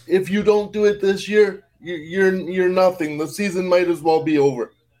 if you don't do it this year, you're nothing. The season might as well be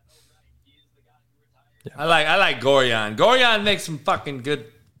over. I like Gorion. Gorion makes some fucking good.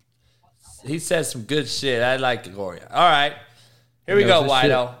 He says some good shit. I like Gorion. All right, here we go,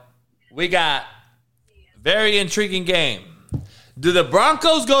 Wido. We got very intriguing game. Do the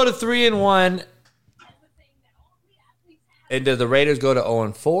Broncos go to 3-1, and do the Raiders go to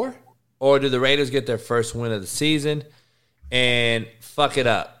 0-4, or do the Raiders get their first win of the season and fuck it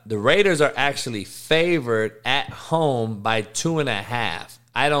up? The Raiders are actually favored at home by 2.5.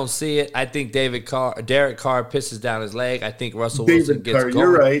 I don't see it. I think Derek Carr pisses down his leg. I think Russell Wilson gets going.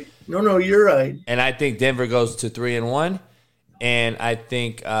 You're right. No, you're right. And I think Denver goes to 3-1. And I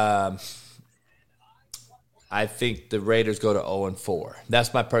think I think the Raiders go to 0-4.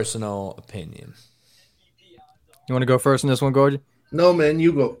 That's my personal opinion. You want to go first in this one, Gorgie? No, man,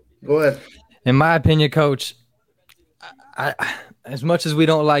 you go. Go ahead. In my opinion, Coach, I as much as we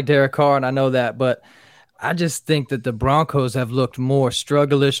don't like Derek Carr, and I know that, but I just think that the Broncos have looked more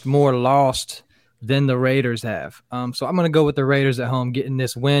struggleish, more lost than the Raiders have. So I'm going to go with the Raiders at home getting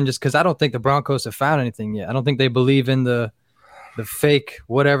this win just because I don't think the Broncos have found anything yet. I don't think they believe in the fake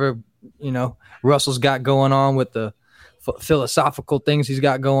whatever, Russell's got going on with the philosophical things he's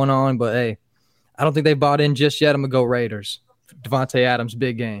got going on. But, hey, I don't think they bought in just yet. I'm going to go Raiders. Devontae Adams,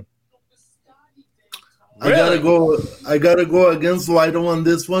 big game. Really? I gotta go against Wido on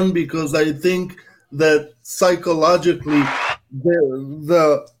this one because I think that psychologically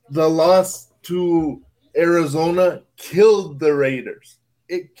the loss to Arizona killed the Raiders.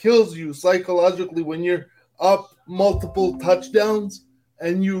 It kills you psychologically when you're up multiple touchdowns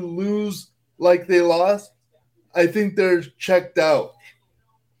and you lose like they lost. I think they're checked out.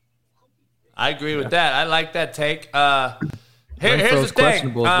 I agree with that. I like that take. Here's the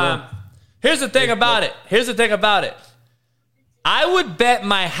thing. Here's the thing about it. I would bet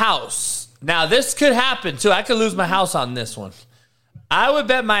my house. Now, this could happen, too. I could lose my house on this one. I would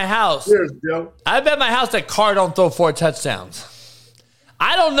bet my house. Cheers, Joe. I bet my house that Carr don't throw 4 touchdowns.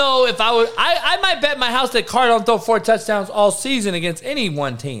 I don't know if I would. I might bet my house that Carr don't throw 4 touchdowns all season against any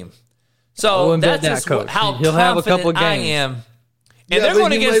one team. So that's just how He'll have a couple confident I games. am. And they're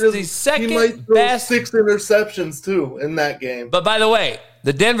going against the second best. 6 interceptions, too, in that game. But by the way,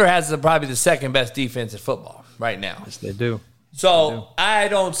 the Denver has probably the second best defense in football right now. Yes, they do. So I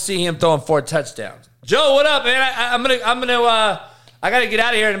don't see him throwing 4 touchdowns. Joe, what up, man? I gotta get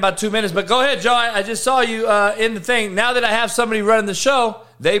out of here in about 2 minutes. But go ahead, Joe. I just saw you in the thing. Now that I have somebody running the show,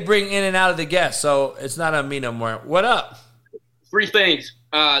 they bring in and out of the guests, so it's not on me no more. What up? 3 things.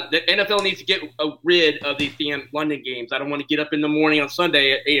 The NFL needs to get rid of these damn London games. I don't want to get up in the morning on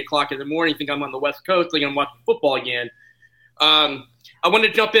Sunday at 8 o'clock in the morning, think I'm on the West Coast, think I'm watching football again. I want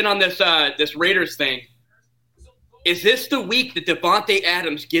to jump in on this Raiders thing. Is this the week that Devontae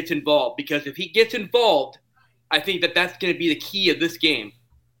Adams gets involved? Because if he gets involved, I think that's going to be the key of this game,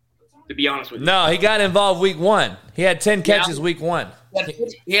 to be honest with you. No, he got involved week 1. He had 10 catches week 1.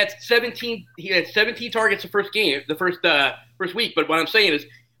 He had 17 targets the first week. But what I'm saying is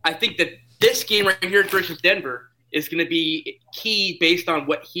I think that this game right here versus Denver is going to be key based on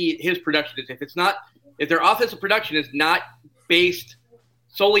what his production is. If their offensive production is not based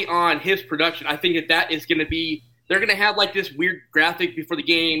solely on his production, I think that is going to be – they're going to have like this weird graphic before the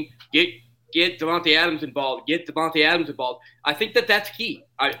game, get Devontae Adams involved, I think that's key,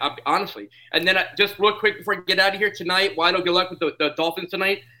 I honestly. And then just real quick before I get out of here tonight, Wido, good luck with the Dolphins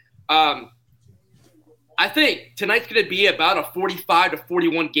tonight. I think tonight's going to be about a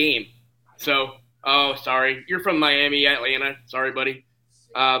 45-41 game. So, sorry. You're from Miami, Atlanta. Sorry, buddy.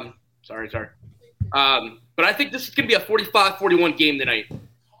 Sorry. But I think this is going to be a 45-41 game tonight.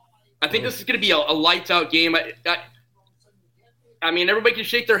 I think this is going to be a lights-out game. I mean, everybody can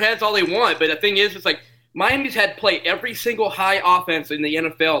shake their heads all they want, but the thing is, it's like Miami's had play every single high offense in the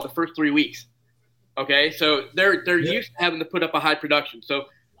NFL the first 3 weeks. Okay, so they're used to having to put up a high production. So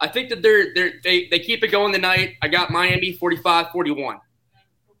I think that they keep it going tonight. I got Miami 45-41.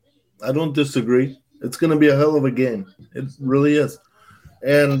 I don't disagree. It's going to be a hell of a game. It really is.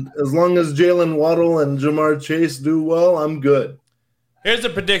 And as long as Jalen Waddle and Jamar Chase do well, I'm good. Here's a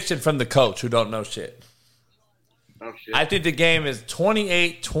prediction from the coach who don't know shit. Oh, shit. I think the game is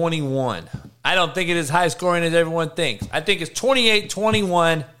 28-21. I don't think it is high scoring as everyone thinks. I think it's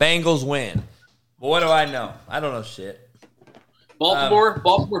 28-21, Bengals win. But what do I know? I don't know shit. Baltimore,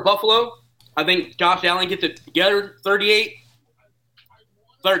 Buffalo. I think Josh Allen gets it together 38-30.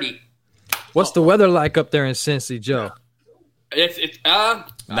 What's the weather like up there in Cincy, Joe? It's nice. I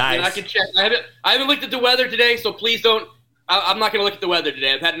mean, I can check. I haven't looked at the weather today, so please don't. I'm not going to look at the weather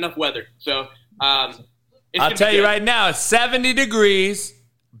today. I've had enough weather. So I'll tell you right now, it's 70 degrees,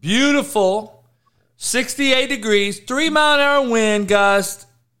 beautiful, 68 degrees, 3-mile-an-hour wind gust,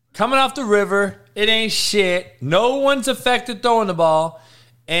 coming off the river. It ain't shit. No one's affected throwing the ball,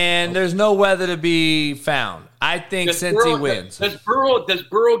 and there's no weather to be found. I think Cincy wins. Does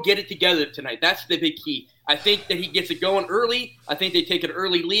Burrow get it together tonight? That's the big key. I think that he gets it going early. I think they take an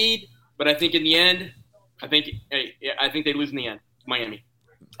early lead, but I think in the end, I think they lose in the end. Miami.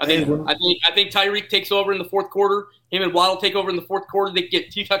 I think Tyreek takes over in the fourth quarter. Him and Waddle take over in the fourth quarter. They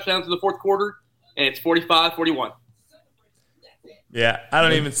get 2 touchdowns in the fourth quarter, and it's 45-41. Yeah, I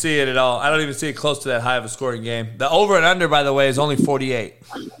don't even see it at all. I don't even see it close to that high of a scoring game. The over and under, by the way, is only 48.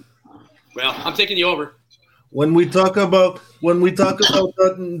 Well, I'm taking the over. When we talk about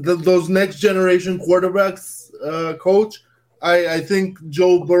those next generation quarterbacks, coach, I think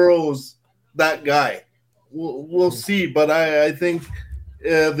Joe Burrow's that guy. We'll see, but I think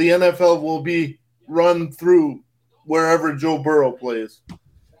the NFL will be run through wherever Joe Burrow plays.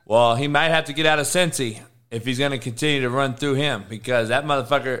 Well, he might have to get out of Cincy if he's going to continue to run through him, because that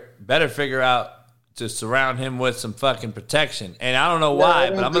motherfucker better figure out to surround him with some fucking protection. And I don't know why,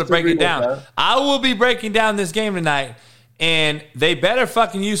 but I'm going to break it down. I will be breaking down this game tonight, and they better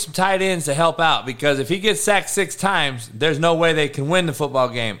fucking use some tight ends to help out, because if he gets sacked 6 times, there's no way they can win the football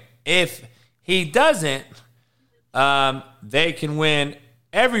game. If he doesn't, they can win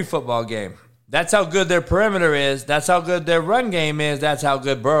every football game. That's how good their perimeter is. That's how good their run game is. That's how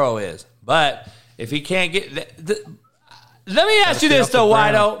good Burrow is. But if he can't get... let me ask you this, though,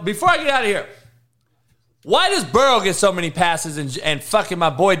 Wido, before I get out of here. Why does Burrow get so many passes and fucking my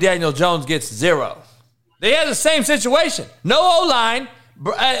boy Daniel Jones gets 0? They have the same situation. No O-line.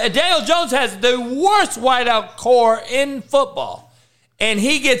 Daniel Jones has the worst wideout core in football, and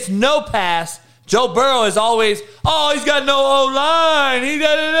he gets no pass. Joe Burrow is always, he's got no O-line.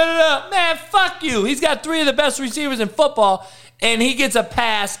 Man, fuck you. He's got 3 of the best receivers in football, and he gets a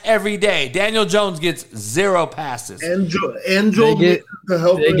pass every day. Daniel Jones gets 0 passes. And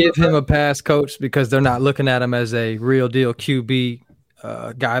they give him a pass, coach, because they're not looking at him as a real deal QB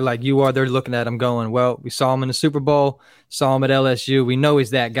guy like you are. They're looking at him going, well, we saw him in the Super Bowl, saw him at LSU. We know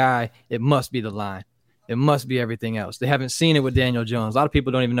he's that guy. It must be the line. It must be everything else. They haven't seen it with Daniel Jones. A lot of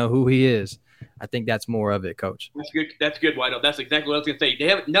people don't even know who he is. I think that's more of it, coach. That's good, Wido. That's exactly what I was going to say. They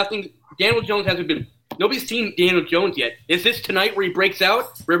have nothing. Daniel Jones hasn't been – nobody's seen Daniel Jones yet. Is this tonight where he breaks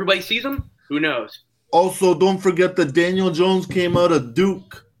out, where everybody sees him? Who knows? Also, don't forget that Daniel Jones came out of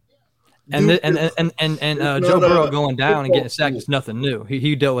Duke. And Joe Burrow going down and getting sacked is nothing new.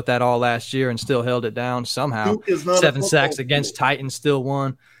 He dealt with that all last year and still held it down somehow. 7 sacks against Titans, still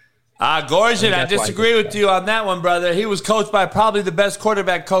won. Gorgian, I disagree with you on that one, brother. He was coached by probably the best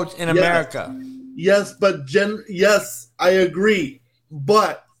quarterback coach in America. Yes, but I agree.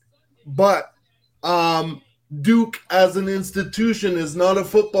 But Duke as an institution is not a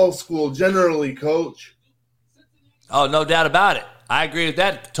football school generally, coach. Oh, no doubt about it. I agree with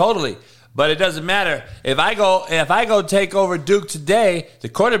that totally. But it doesn't matter. If I go take over Duke today, the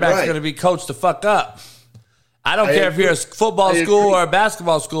quarterback's going to be coached the fuck up. I don't care if you're a football school or a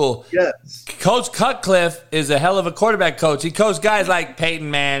basketball school. Yes. Coach Cutcliffe is a hell of a quarterback coach. He coached guys like Peyton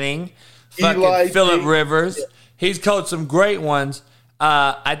Manning, fucking Phillip Rivers. Yeah. He's coached some great ones.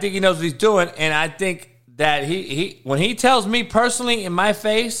 I think he knows what he's doing, and I think that he when he tells me personally in my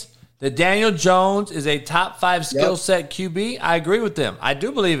face that Daniel Jones is a top 5 skill set QB, I agree with them. I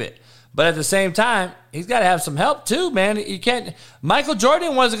do believe it. But at the same time, he's got to have some help too, man. You can't. Michael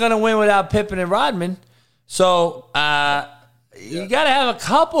Jordan wasn't going to win without Pippen and Rodman. So you got to have a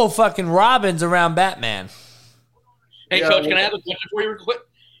couple fucking Robins around Batman. Hey, Coach, can I have a question for you real quick?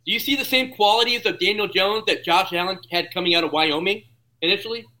 Do you see the same qualities of Daniel Jones that Josh Allen had coming out of Wyoming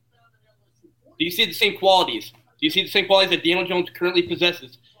initially? Do you see the same qualities? Do you see the same qualities that Daniel Jones currently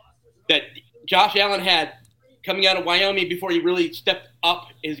possesses that Josh Allen had coming out of Wyoming before he really stepped up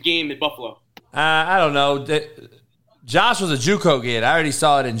his game in Buffalo? I don't know. Josh was a JUCO kid. I already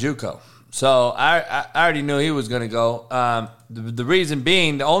saw it in JUCO. So I already knew he was going to go. The reason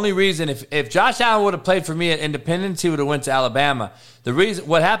being, the only reason, if Josh Allen would have played for me at Independence, he would have went to Alabama.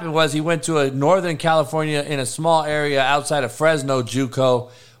 What happened was he went to a Northern California in a small area outside of Fresno,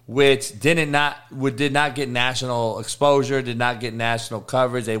 JUCO, which did not get national exposure, did not get national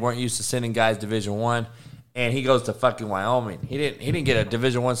coverage. They weren't used to sending guys Division I. And he goes to fucking Wyoming. He didn't get a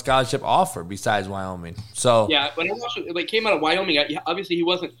Division I scholarship offer besides Wyoming. So yeah, but it came out of Wyoming. Obviously, he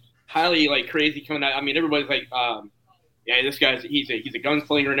wasn't highly crazy coming out. I mean, everybody's like, this guy's he's a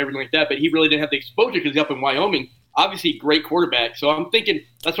gunslinger and everything like that. But he really didn't have the exposure because he's up in Wyoming. Obviously, great quarterback. So I'm thinking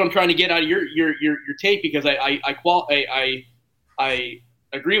that's what I'm trying to get out of your tape, because I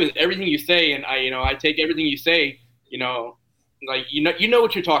agree with everything you say, and I take everything you say. You know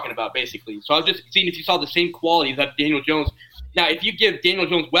what you're talking about, basically. So I was just seeing if you saw the same qualities of Daniel Jones. Now, if you give Daniel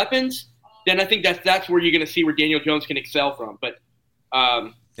Jones weapons, then I think that's where you're going to see where Daniel Jones can excel from. But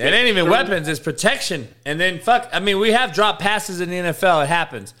it ain't even weapons; it's protection. And then we have dropped passes in the NFL. It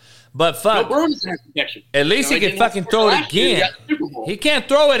happens, but fuck. No, Burns has protection. At least he can fucking throw it again. He can't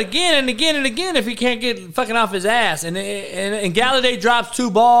throw it again and again and again if he can't get fucking off his ass. And Galladay drops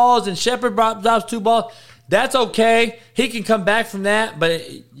 2 balls, and Shepard drops 2 balls. That's okay. He can come back from that, but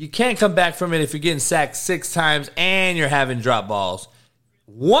you can't come back from it if you're getting sacked 6 times and you're having drop balls.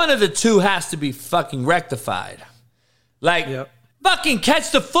 One of the two has to be fucking rectified. Fucking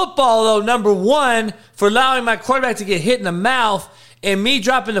catch the football, though, number one, for allowing my quarterback to get hit in the mouth and me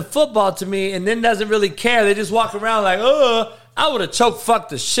dropping the football to me and then doesn't really care. They just walk around like, I would have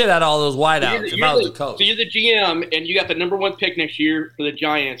fucked the shit out of all those wideouts if I was the coach. So you're the GM, and you got the number one pick next year for the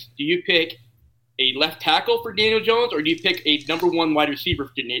Giants. Do you pick a left tackle for Daniel Jones, or do you pick a number one wide receiver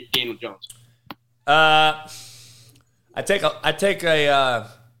for Daniel Jones? I take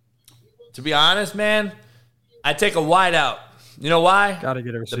a to be honest, man, I take a wideout. You know why? Gotta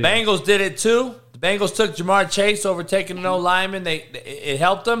get a receiver. The Bengals did it too. The Bengals took Jamar Chase over taking an old lineman. It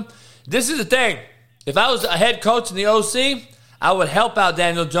helped them. This is the thing. If I was a head coach in the OC, I would help out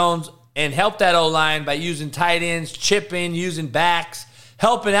Daniel Jones and help that O-line by using tight ends, chipping, using backs,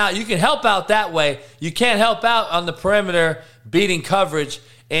 helping out. You can help out that way. You can't help out on the perimeter beating coverage,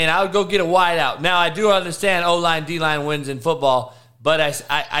 and I would go get a wide out. Now, I do understand O-line, D-line wins in football, but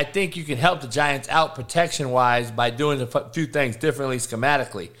I think you can help the Giants out protection-wise by doing a few things differently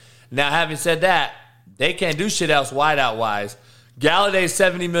schematically. Now, having said that, they can't do shit else wide-out-wise. Galladay's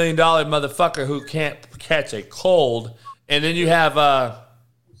 $70 million motherfucker who can't catch a cold. And then you have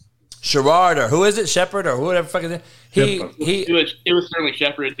Sherrard, or who is it? Shepard, or whatever fuck is it? It was certainly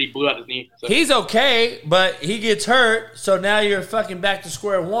Shepard. He blew out his knee. So. He's okay, but he gets hurt. So now you're fucking back to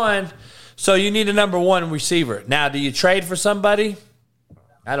square one. So you need a number one receiver. Now, do you trade for somebody?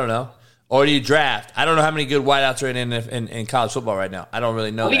 I don't know. Or do you draft? I don't know how many good wideouts are in college football right now. I don't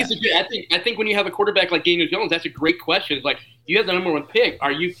really know. I think when you have a quarterback like Daniel Jones, that's a great question. It's like, you have the number one pick.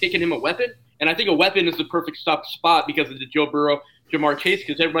 Are you picking him a weapon? And I think a weapon is the perfect spot because of the Joe Burrow, Jamar Chase,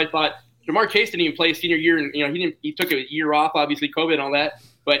 because everybody thought Jamar Chase didn't even play his senior year, and he took a year off, obviously COVID and all that.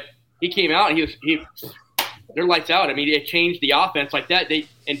 But he came out and they're lights out. I mean, it changed the offense like that.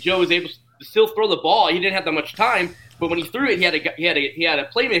 And Joe was able to still throw the ball. He didn't have that much time. But when he threw it, he had a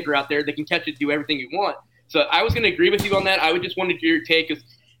playmaker out there that can catch it, do everything you want. So I was going to agree with you on that. I would just wanted your take, because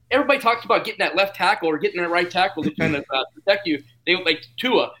everybody talks about getting that left tackle or getting that right tackle to kind of protect you. They like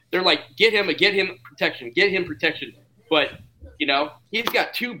Tua. They're like, get him protection. But he's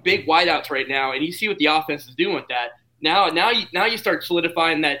got two big wideouts right now, and you see what the offense is doing with that. Now you start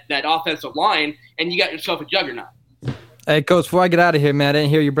solidifying that offensive line, and you got yourself a juggernaut. Hey, Coach, before I get out of here, man, I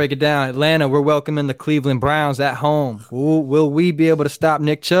didn't hear you break it down. Atlanta, we're welcoming the Cleveland Browns at home. Will we be able to stop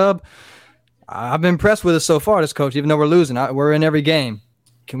Nick Chubb? I've been impressed with us so far, this coach, even though we're losing. We're in every game.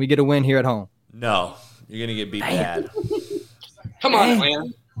 Can we get a win here at home? No. You're going to get beat bad. Come on,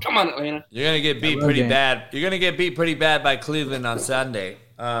 Atlanta. You're going to get beat pretty bad. You're going to get beat pretty bad by Cleveland on Sunday.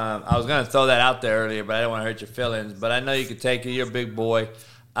 I was going to throw that out there earlier, but I didn't want to hurt your feelings. But I know you could take it. You're a big boy.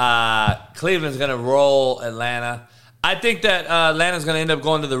 Cleveland's going to roll Atlanta. I think that Atlanta's going to end up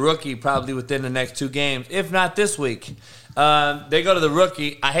going to the rookie probably within the next 2 games, if not this week. They go to the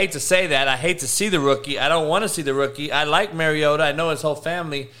rookie. I hate to say that. I hate to see the rookie. I don't want to see the rookie. I like Mariota. I know his whole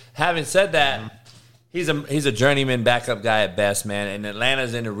family. Having said that, he's a journeyman backup guy at best, man. And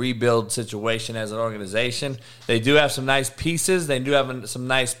Atlanta's in a rebuild situation as an organization. They do have some nice pieces. They do have some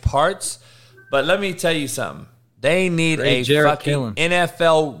nice parts. But let me tell you something. They need a fucking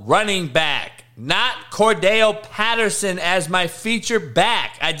NFL running back. Not Cordell Patterson as my feature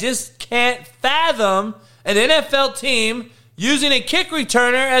back. I just can't fathom an NFL team using a kick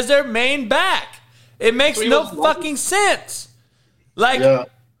returner as their main back. It makes no fucking sense. Wido,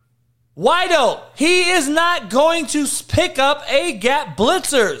 he is not going to pick up A-gap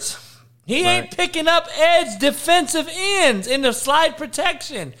blitzers. He ain't picking up edge defensive ends in the slide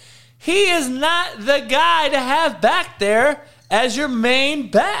protection. He is not the guy to have back there as your main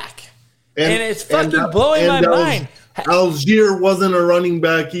back. And it's fucking blowing my mind. Algier wasn't a running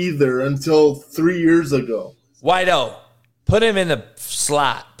back either until 3 years ago. Wido, put him in the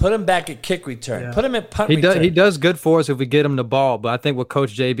slot. Put him back at kick return. Yeah. Put him at punt return. He does good for us if we get him the ball, but I think what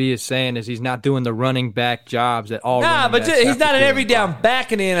Coach JB is saying is he's not doing the running back jobs that all but he's not an every down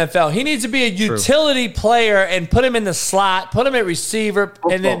back in the NFL. He needs to be a utility player and put him in the slot, put him at receiver.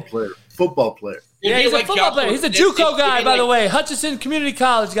 Football player. Yeah, he's a football player. He's a JUCO guy, by the way. Hutchinson Community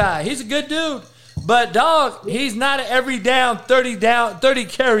College guy. He's a good dude. But, dog, he's not an every down, 30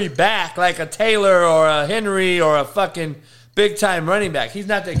 carry back like a Taylor or a Henry or a fucking big-time running back. He's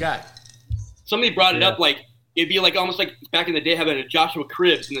not that guy. Somebody brought it up like it'd be like almost like back in the day having a Joshua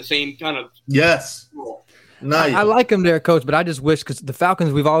Cribbs in the same kind of – Yes. Nice. I like him there, Coach, but I just wish – because the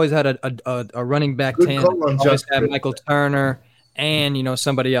Falcons, we've always had a running back tandem. We've always had Michael Turner – and,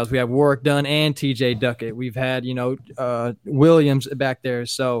 somebody else. We have Warwick Dunn and TJ Duckett. We've had, Williams back there.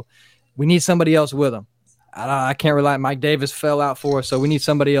 So we need somebody else with him. I can't rely. Mike Davis fell out for us, so we need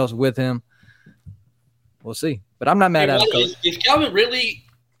somebody else with him. We'll see. But I'm not mad at him, Coach. Is Calvin really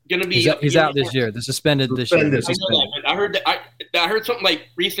going to be – He's out this year. The suspended this year. I heard that. I heard something like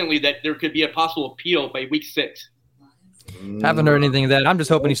recently that there could be a possible appeal by week 6. Haven't heard anything of that. I'm just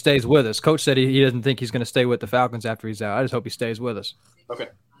hoping he stays with us. Coach said he doesn't think he's going to stay with the Falcons after he's out. I just hope he stays with us. Okay.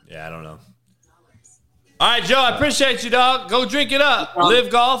 Yeah, I don't know. All right, Joe, I appreciate you, dog. Go drink it up.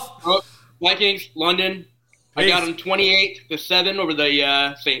 Live golf. Vikings, London. I got them 28-7 over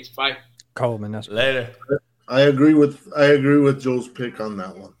the Saints. 5. Coleman, that's later. I agree with Joe's pick on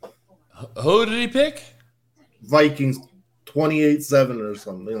that one. Who did he pick? Vikings 28-7 or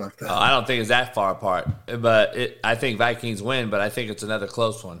something like that. Oh, I don't think it's that far apart, but I think Vikings win, but I think it's another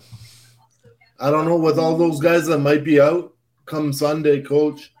close one. I don't know, with all those guys that might be out come Sunday,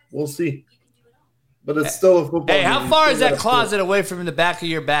 Coach. We'll see. But it's still a football Hey, how game. far is that closet away from the back of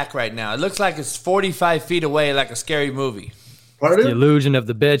your back right now? It looks like it's 45 feet away, like a scary movie. Pardon? The illusion of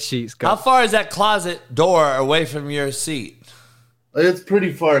the bed sheets. How far is that closet door away from your seat? It's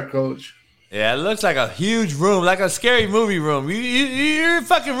pretty far, Coach. Yeah, it looks like a huge room, like a scary movie room. Your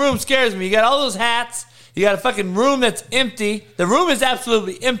fucking room scares me. You got all those hats. You got a fucking room that's empty. The room is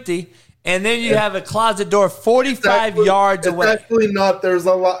absolutely empty. And then you have a closet door 45 yards away. It's actually not. There's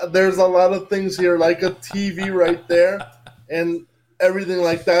a lot of things here, like a TV right there and everything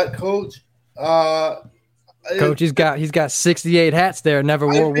like that, Coach. Coach, he's got 68 hats there, never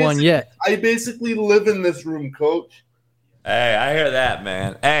wore one yet. I basically live in this room, Coach. Hey, I hear that,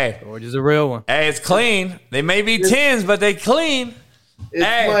 man. Hey. George is a real one. Hey, it's clean. They may be tins, but they clean.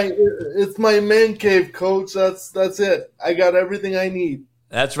 It's my man cave, Coach. That's it. I got everything I need.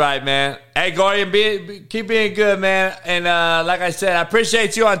 That's right, man. Hey, Gordon, keep being good, man. And like I said, I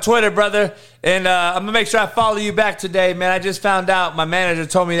appreciate you on Twitter, brother. And I'm going to make sure I follow you back today, man. I just found out. My manager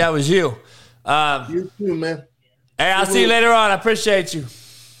told me that was you. You too, man. Hey, I'll see you later on. I appreciate you.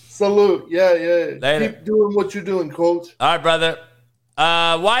 Salute. Yeah. Later. Keep doing what you're doing, Coach. All right, brother.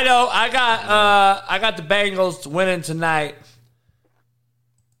 Whiteo, I got the Bengals winning tonight.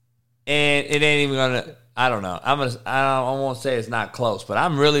 And it ain't even going to... I don't know. I won't say it's not close, but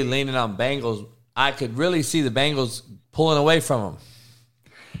I'm really leaning on Bengals. I could really see the Bengals pulling away from them.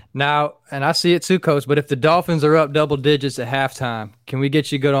 Now, and I see it too, Coach, but if the Dolphins are up double digits at halftime, can we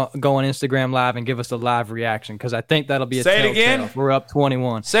get you go on Instagram Live and give us a live reaction? Because I think that'll be a Say it telltale again. if we're up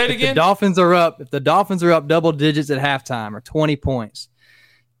 21. Say it if again. If the Dolphins are up double digits at halftime or 20 points,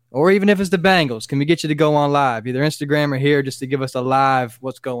 or even if it's the Bengals, can we get you to go on live, either Instagram or here, just to give us a live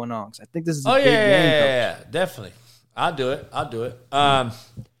what's going on? Because I think this is a big game, yeah, definitely. I'll do it.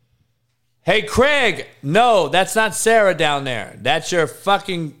 Hey, Craig. No, that's not Sarah down there. That's your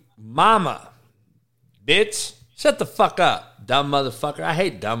fucking mama, bitch. Shut the fuck up, dumb motherfucker. I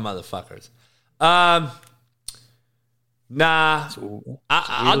hate dumb motherfuckers. Nah,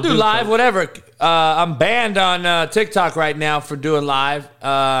 I'll do live, whatever. I'm banned on TikTok right now for doing live.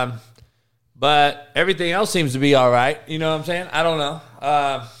 But everything else seems to be all right. You know what I'm saying? I don't know.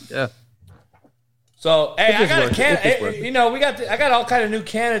 Yeah. So, hey, I got works. a can. I got all kind of new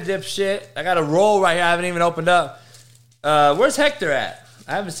Canada dip shit. I got a roll right here. I haven't even opened up. Where's Hector at?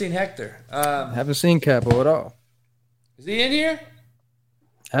 I haven't seen Hector. Haven't seen Capo at all. Is he in here?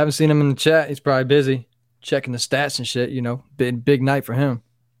 I haven't seen him in the chat. He's probably busy checking the stats and shit. You know, big night for him.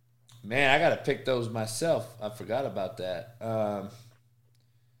 Man, I gotta pick those myself. I forgot about that.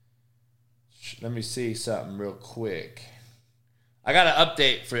 Let me see something real quick. I got an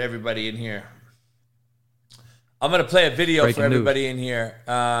update for everybody in here. I'm going to play a video Breaking for everybody in here.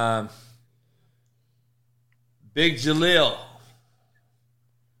 Big Jalil.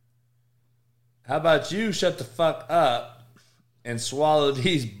 How about you shut the fuck up and swallow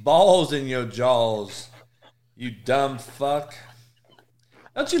these balls in your jaws, you dumb fuck?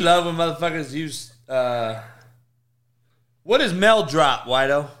 Don't you love when motherfuckers use... What is mail drop,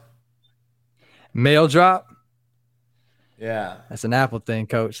 Whiteo? Mail drop? Yeah. That's an Apple thing,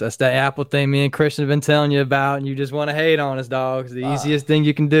 Coach. That's that Apple thing me and Christian have been telling you about, and you just want to hate on us, dog. It's the easiest thing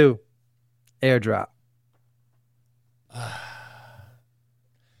you can do. AirDrop.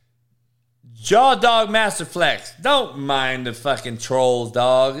 Jaw Dog Masterflex. Don't mind the fucking trolls,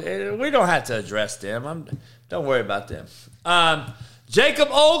 dog. We don't have to address them. Don't worry about them. Jacob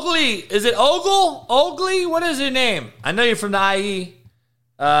Oakley. Is it Ogle? Oakley? What is your name? I know you're from the IE.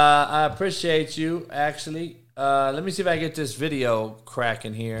 I appreciate you, actually. Let me see if I get this video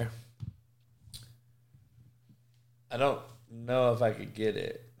cracking here. I don't know if I could get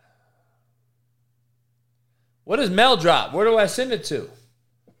it. What is mail drop? Where do I send it to?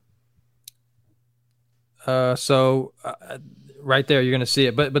 Right there, you're gonna see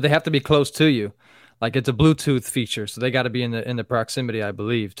it, but they have to be close to you. Like it's a Bluetooth feature, so they got to be in the proximity, I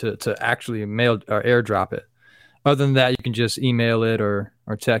believe, to actually mail or AirDrop it. Other than that, you can just email it or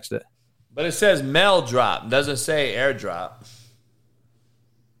text it. But it says mail drop. It doesn't say AirDrop.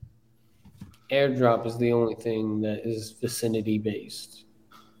 AirDrop is the only thing that is vicinity based.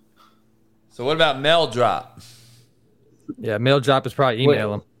 So what about mail drop? Yeah, mail drop is probably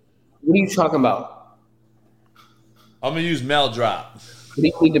email them. What are you talking about? I'm gonna use mail drop. What do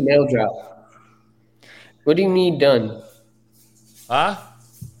you need to mail drop? What do you need done? Huh?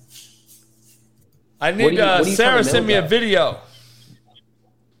 I need Sarah send me a video.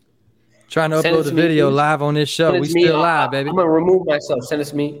 Trying to upload a video live on this show. We still live, baby. I'm gonna remove myself. Send it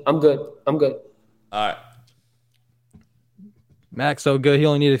to me. I'm good. All right. Max so good he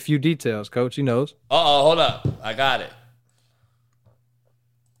only need a few details, coach. He knows. Hold up. I got it.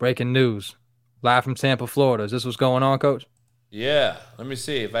 Breaking news. Live from Tampa, Florida. Is this what's going on, coach? Yeah. Let me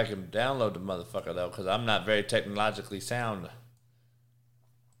see if I can download the motherfucker though, because I'm not very technologically sound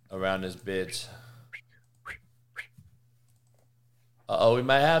around this bitch. We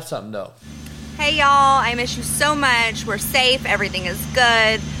might have something though. Hey y'all, I miss you so much. We're safe, everything is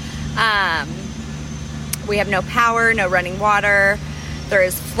good. We have no power, no running water. There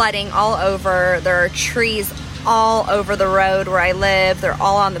is flooding all over. There are trees all over the road where I live. They're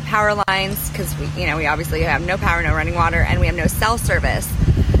all on the power lines because we obviously have no power, no running water, and we have no cell service.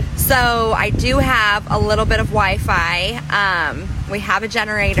 So I do have a little bit of Wi-Fi. We have a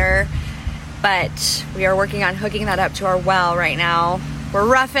generator, but we are working on hooking that up to our well right now. We're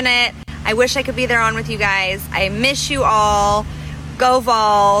roughing it. I wish I could be there on with you guys. I miss you all. Go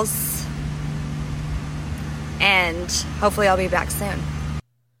Vols. And hopefully I'll be back soon.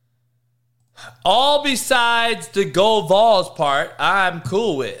 All besides the Go Vols part, I'm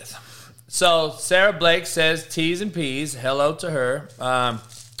cool with. So Sarah Blake says T's and P's. Hello to her.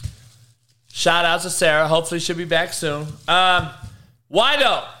 Shout out to Sarah. Hopefully she'll be back soon.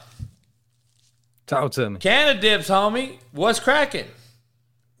 Wido. Talk to me. Canada Dips, homie. What's cracking?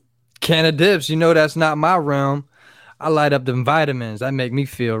 Canada Dips, you know that's not my realm. I light up them vitamins. That make me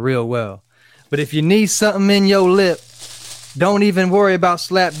feel real well. But if you need something in your lip, don't even worry about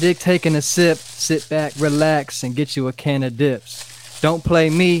slap dick taking a sip. Sit back, relax, and get you a can of dips. Don't play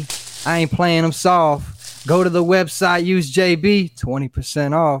me. I ain't playing them soft. Go to the website, use JB,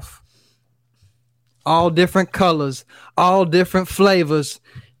 20% off. All different colors, all different flavors.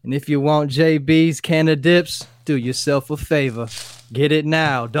 And if you want JB's can of dips, do yourself a favor. Get it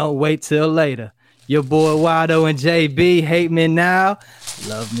now. Don't wait till later. Your boy Wado and JB hate me now,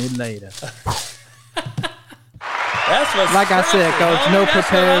 love me later. That's what's like I said, coach. No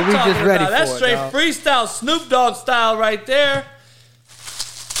prepared. We just ready for it. That's straight dog. Freestyle Snoop Dogg style right there.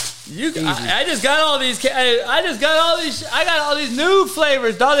 I just got all these. I got all these new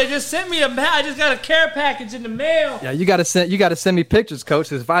flavors, dog. They just sent me I just got a care package in the mail. Yeah, you gotta send me pictures, coach.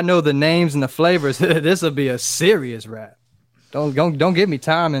 Because if I know the names and the flavors, this will be a serious rap. Don't give me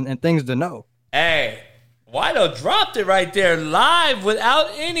time and things to know. Hey, Wido dropped it right there live without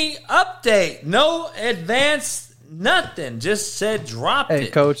any update. No advance, nothing. Just said dropped it. Hey,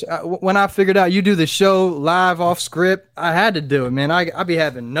 coach, when I figured out you do the show live off script, I had to do it, man. I be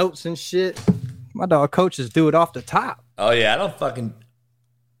having notes and shit. My dog coaches do it off the top. Oh, yeah. I don't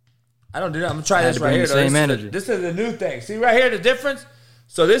do that. I'm going to try this right here. This is the new thing. See right here the difference?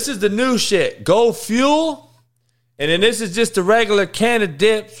 So this is the new shit. Go Fuel. And then this is just the regular can of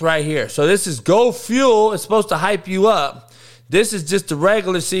dips right here. So this is Go Fuel. It's supposed to hype you up. This is just the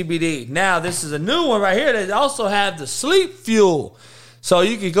regular CBD. Now, this is a new one right here. They also have the Sleep Fuel. So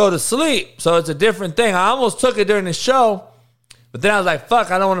you could go to sleep. So it's a different thing. I almost took it during the show. But then I was like, fuck,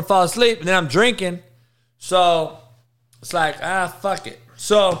 I don't want to fall asleep. And then I'm drinking. So it's like, fuck it.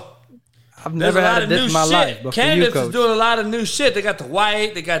 So I've never had a dip in my life. But Canada Dips is doing a lot of new shit. They got the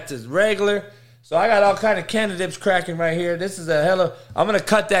white. They got this regular. So I got all kind of Canada Dips cracking right here. This is I'm going to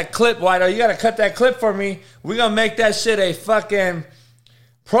cut that clip, Wido. You got to cut that clip for me. We're going to make that shit a fucking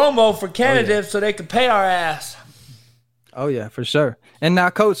promo for Canada Dips so they can pay our ass. Oh, yeah, for sure. And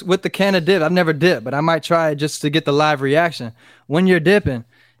now, coach, with the Canada Dip, I've never dipped, but I might try it just to get the live reaction. When you're dipping,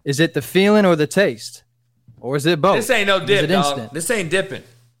 is it the feeling or the taste? Or is it both? This ain't no dip, dog. Instant? This ain't dipping.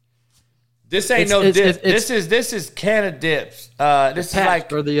 This ain't dip. This is Canada Dips. This is like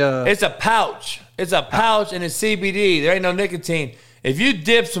it's a pouch. It's a pouch and it's CBD. There ain't no nicotine. If you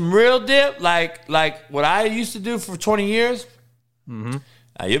dip some real dip, like what I used to do for 20 years,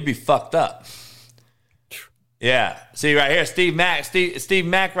 you'd be fucked up. Yeah. See right here, Steve Mack. Steve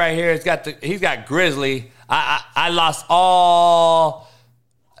Mack right here. He's got Grizzly. I lost all.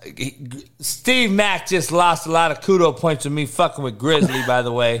 Steve Mack just lost a lot of kudo points with me fucking with Grizzly, by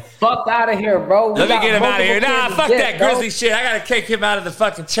the way. Fuck out of here, bro. Let me get him out of here. Nah, fuck that Grizzly shit. I gotta kick him out of the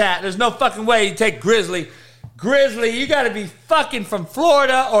fucking chat. There's no fucking way you take Grizzly. Grizzly, you gotta be fucking from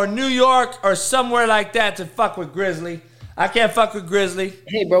Florida or New York or somewhere like that to fuck with Grizzly. I can't fuck with Grizzly.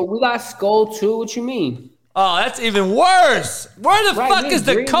 Hey, bro, we got Skull too. What you mean? Oh, that's even worse. Where the fuck is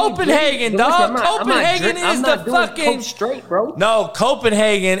the Copenhagen, dog? Copenhagen is the fucking Cope straight, bro. No,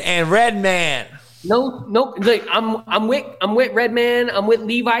 Copenhagen and Redman. No. Look, I'm with Redman. I'm with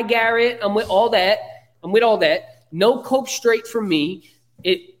Levi Garrett. I'm with all that. No Cope straight for me.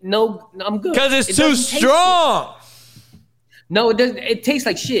 I'm good. Because it's too strong. No, it doesn't. It tastes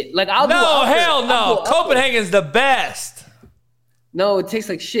like shit. Like hell no. Copenhagen's the best. No, it tastes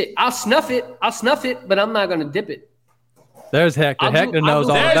like shit. I'll snuff it, but I'm not gonna dip it. There's Hector. Hector knows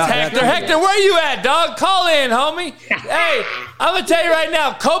all about that. Hector, where you at, dog? Call in, homie. Hey, I'm gonna tell you right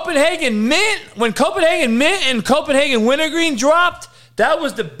now, Copenhagen Mint, when Copenhagen Mint and Copenhagen Wintergreen dropped, that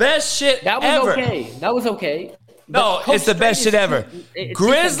was the best shit ever. That was okay. No, it's the best shit ever.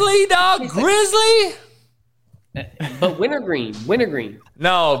 Grizzly, dog? Grizzly? But Wintergreen.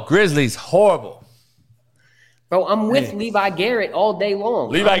 No, Grizzly's horrible. Bro, I'm with Levi Garrett all day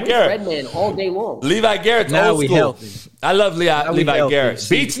long. Levi Garrett. Redman all day long. Levi Garrett's old school. Healthy. I love Levi Garrett.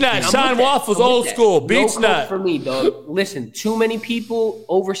 Beach Nut. Sean Waffles, old school. Beach Nut. For me, dog. Listen, too many people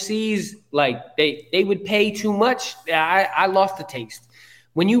overseas, like they would pay too much. I lost the taste.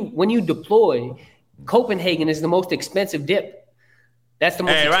 When you deploy, Copenhagen is the most expensive dip. That's the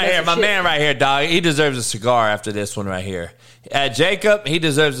most expensive right here, my shit. man right here, dog. He deserves a cigar after this one right here. Jacob, he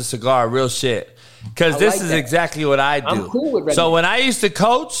deserves a cigar, real shit. Because this is exactly what I do. I'm cool with Redman. So when I used to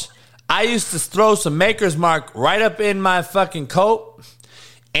coach, I used to throw some Maker's Mark right up in my fucking coat,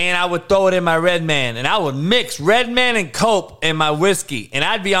 and I would throw it in my Redman, and I would mix Redman and Cope in my whiskey, and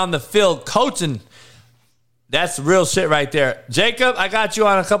I'd be on the field coaching. That's real shit right there. Jacob, I got you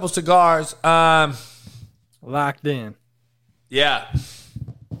on a couple cigars. Locked in. Yeah.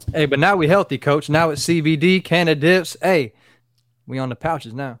 Hey, but now we healthy, Coach. Now it's CBD, Canada dips. Hey, we on the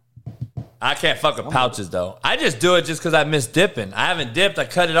pouches now. I can't fuck with pouches, though. I just do it just because I miss dipping. I haven't dipped. I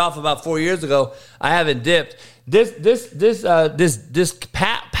cut it off about 4 years ago. I haven't dipped. This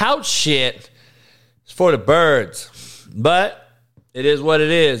pouch shit is for the birds. But it is what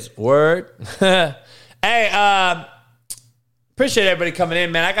it is. Word. Hey, appreciate everybody coming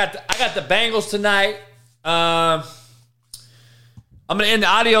in, man. I got the Bengals tonight. I'm going to end the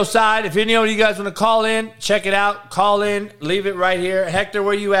audio side. If any of you guys want to call in, check it out. Call in. Leave it right here. Hector,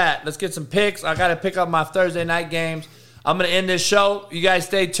 where you at? Let's get some picks. I got to pick up my Thursday night games. I'm going to end this show. You guys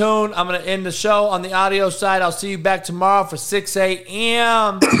stay tuned. I'm going to end the show on the audio side. I'll see you back tomorrow for 6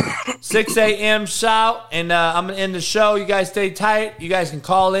 a.m. 6 a.m. shout. And I'm going to end the show. You guys stay tight. You guys can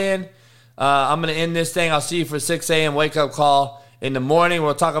call in. I'm going to end this thing. I'll see you for 6 a.m. wake-up call in the morning.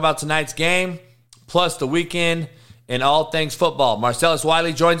 We'll talk about tonight's game, plus the weekend, and all things football. Marcellus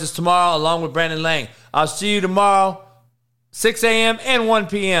Wiley joins us tomorrow along with Brandon Lang. I'll see you tomorrow, 6 a.m. and 1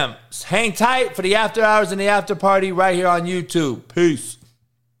 p.m. Hang tight for the after hours and the after party right here on YouTube. Peace.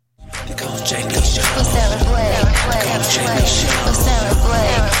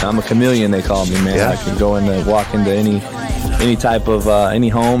 I'm a chameleon, they call me, man. Yeah. I can go in, walk into any type of any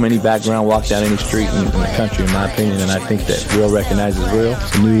home, any background, walk down any street in the country, in my opinion, and I think that real recognizes real.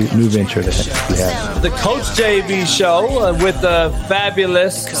 It's a new venture that we have. The Coach JB Show with the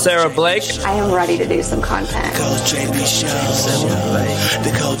fabulous Sarah Blake. I am ready to do some content. Coach JB Show.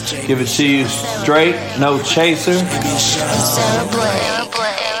 Give it to you straight, no chaser. Sarah Blake.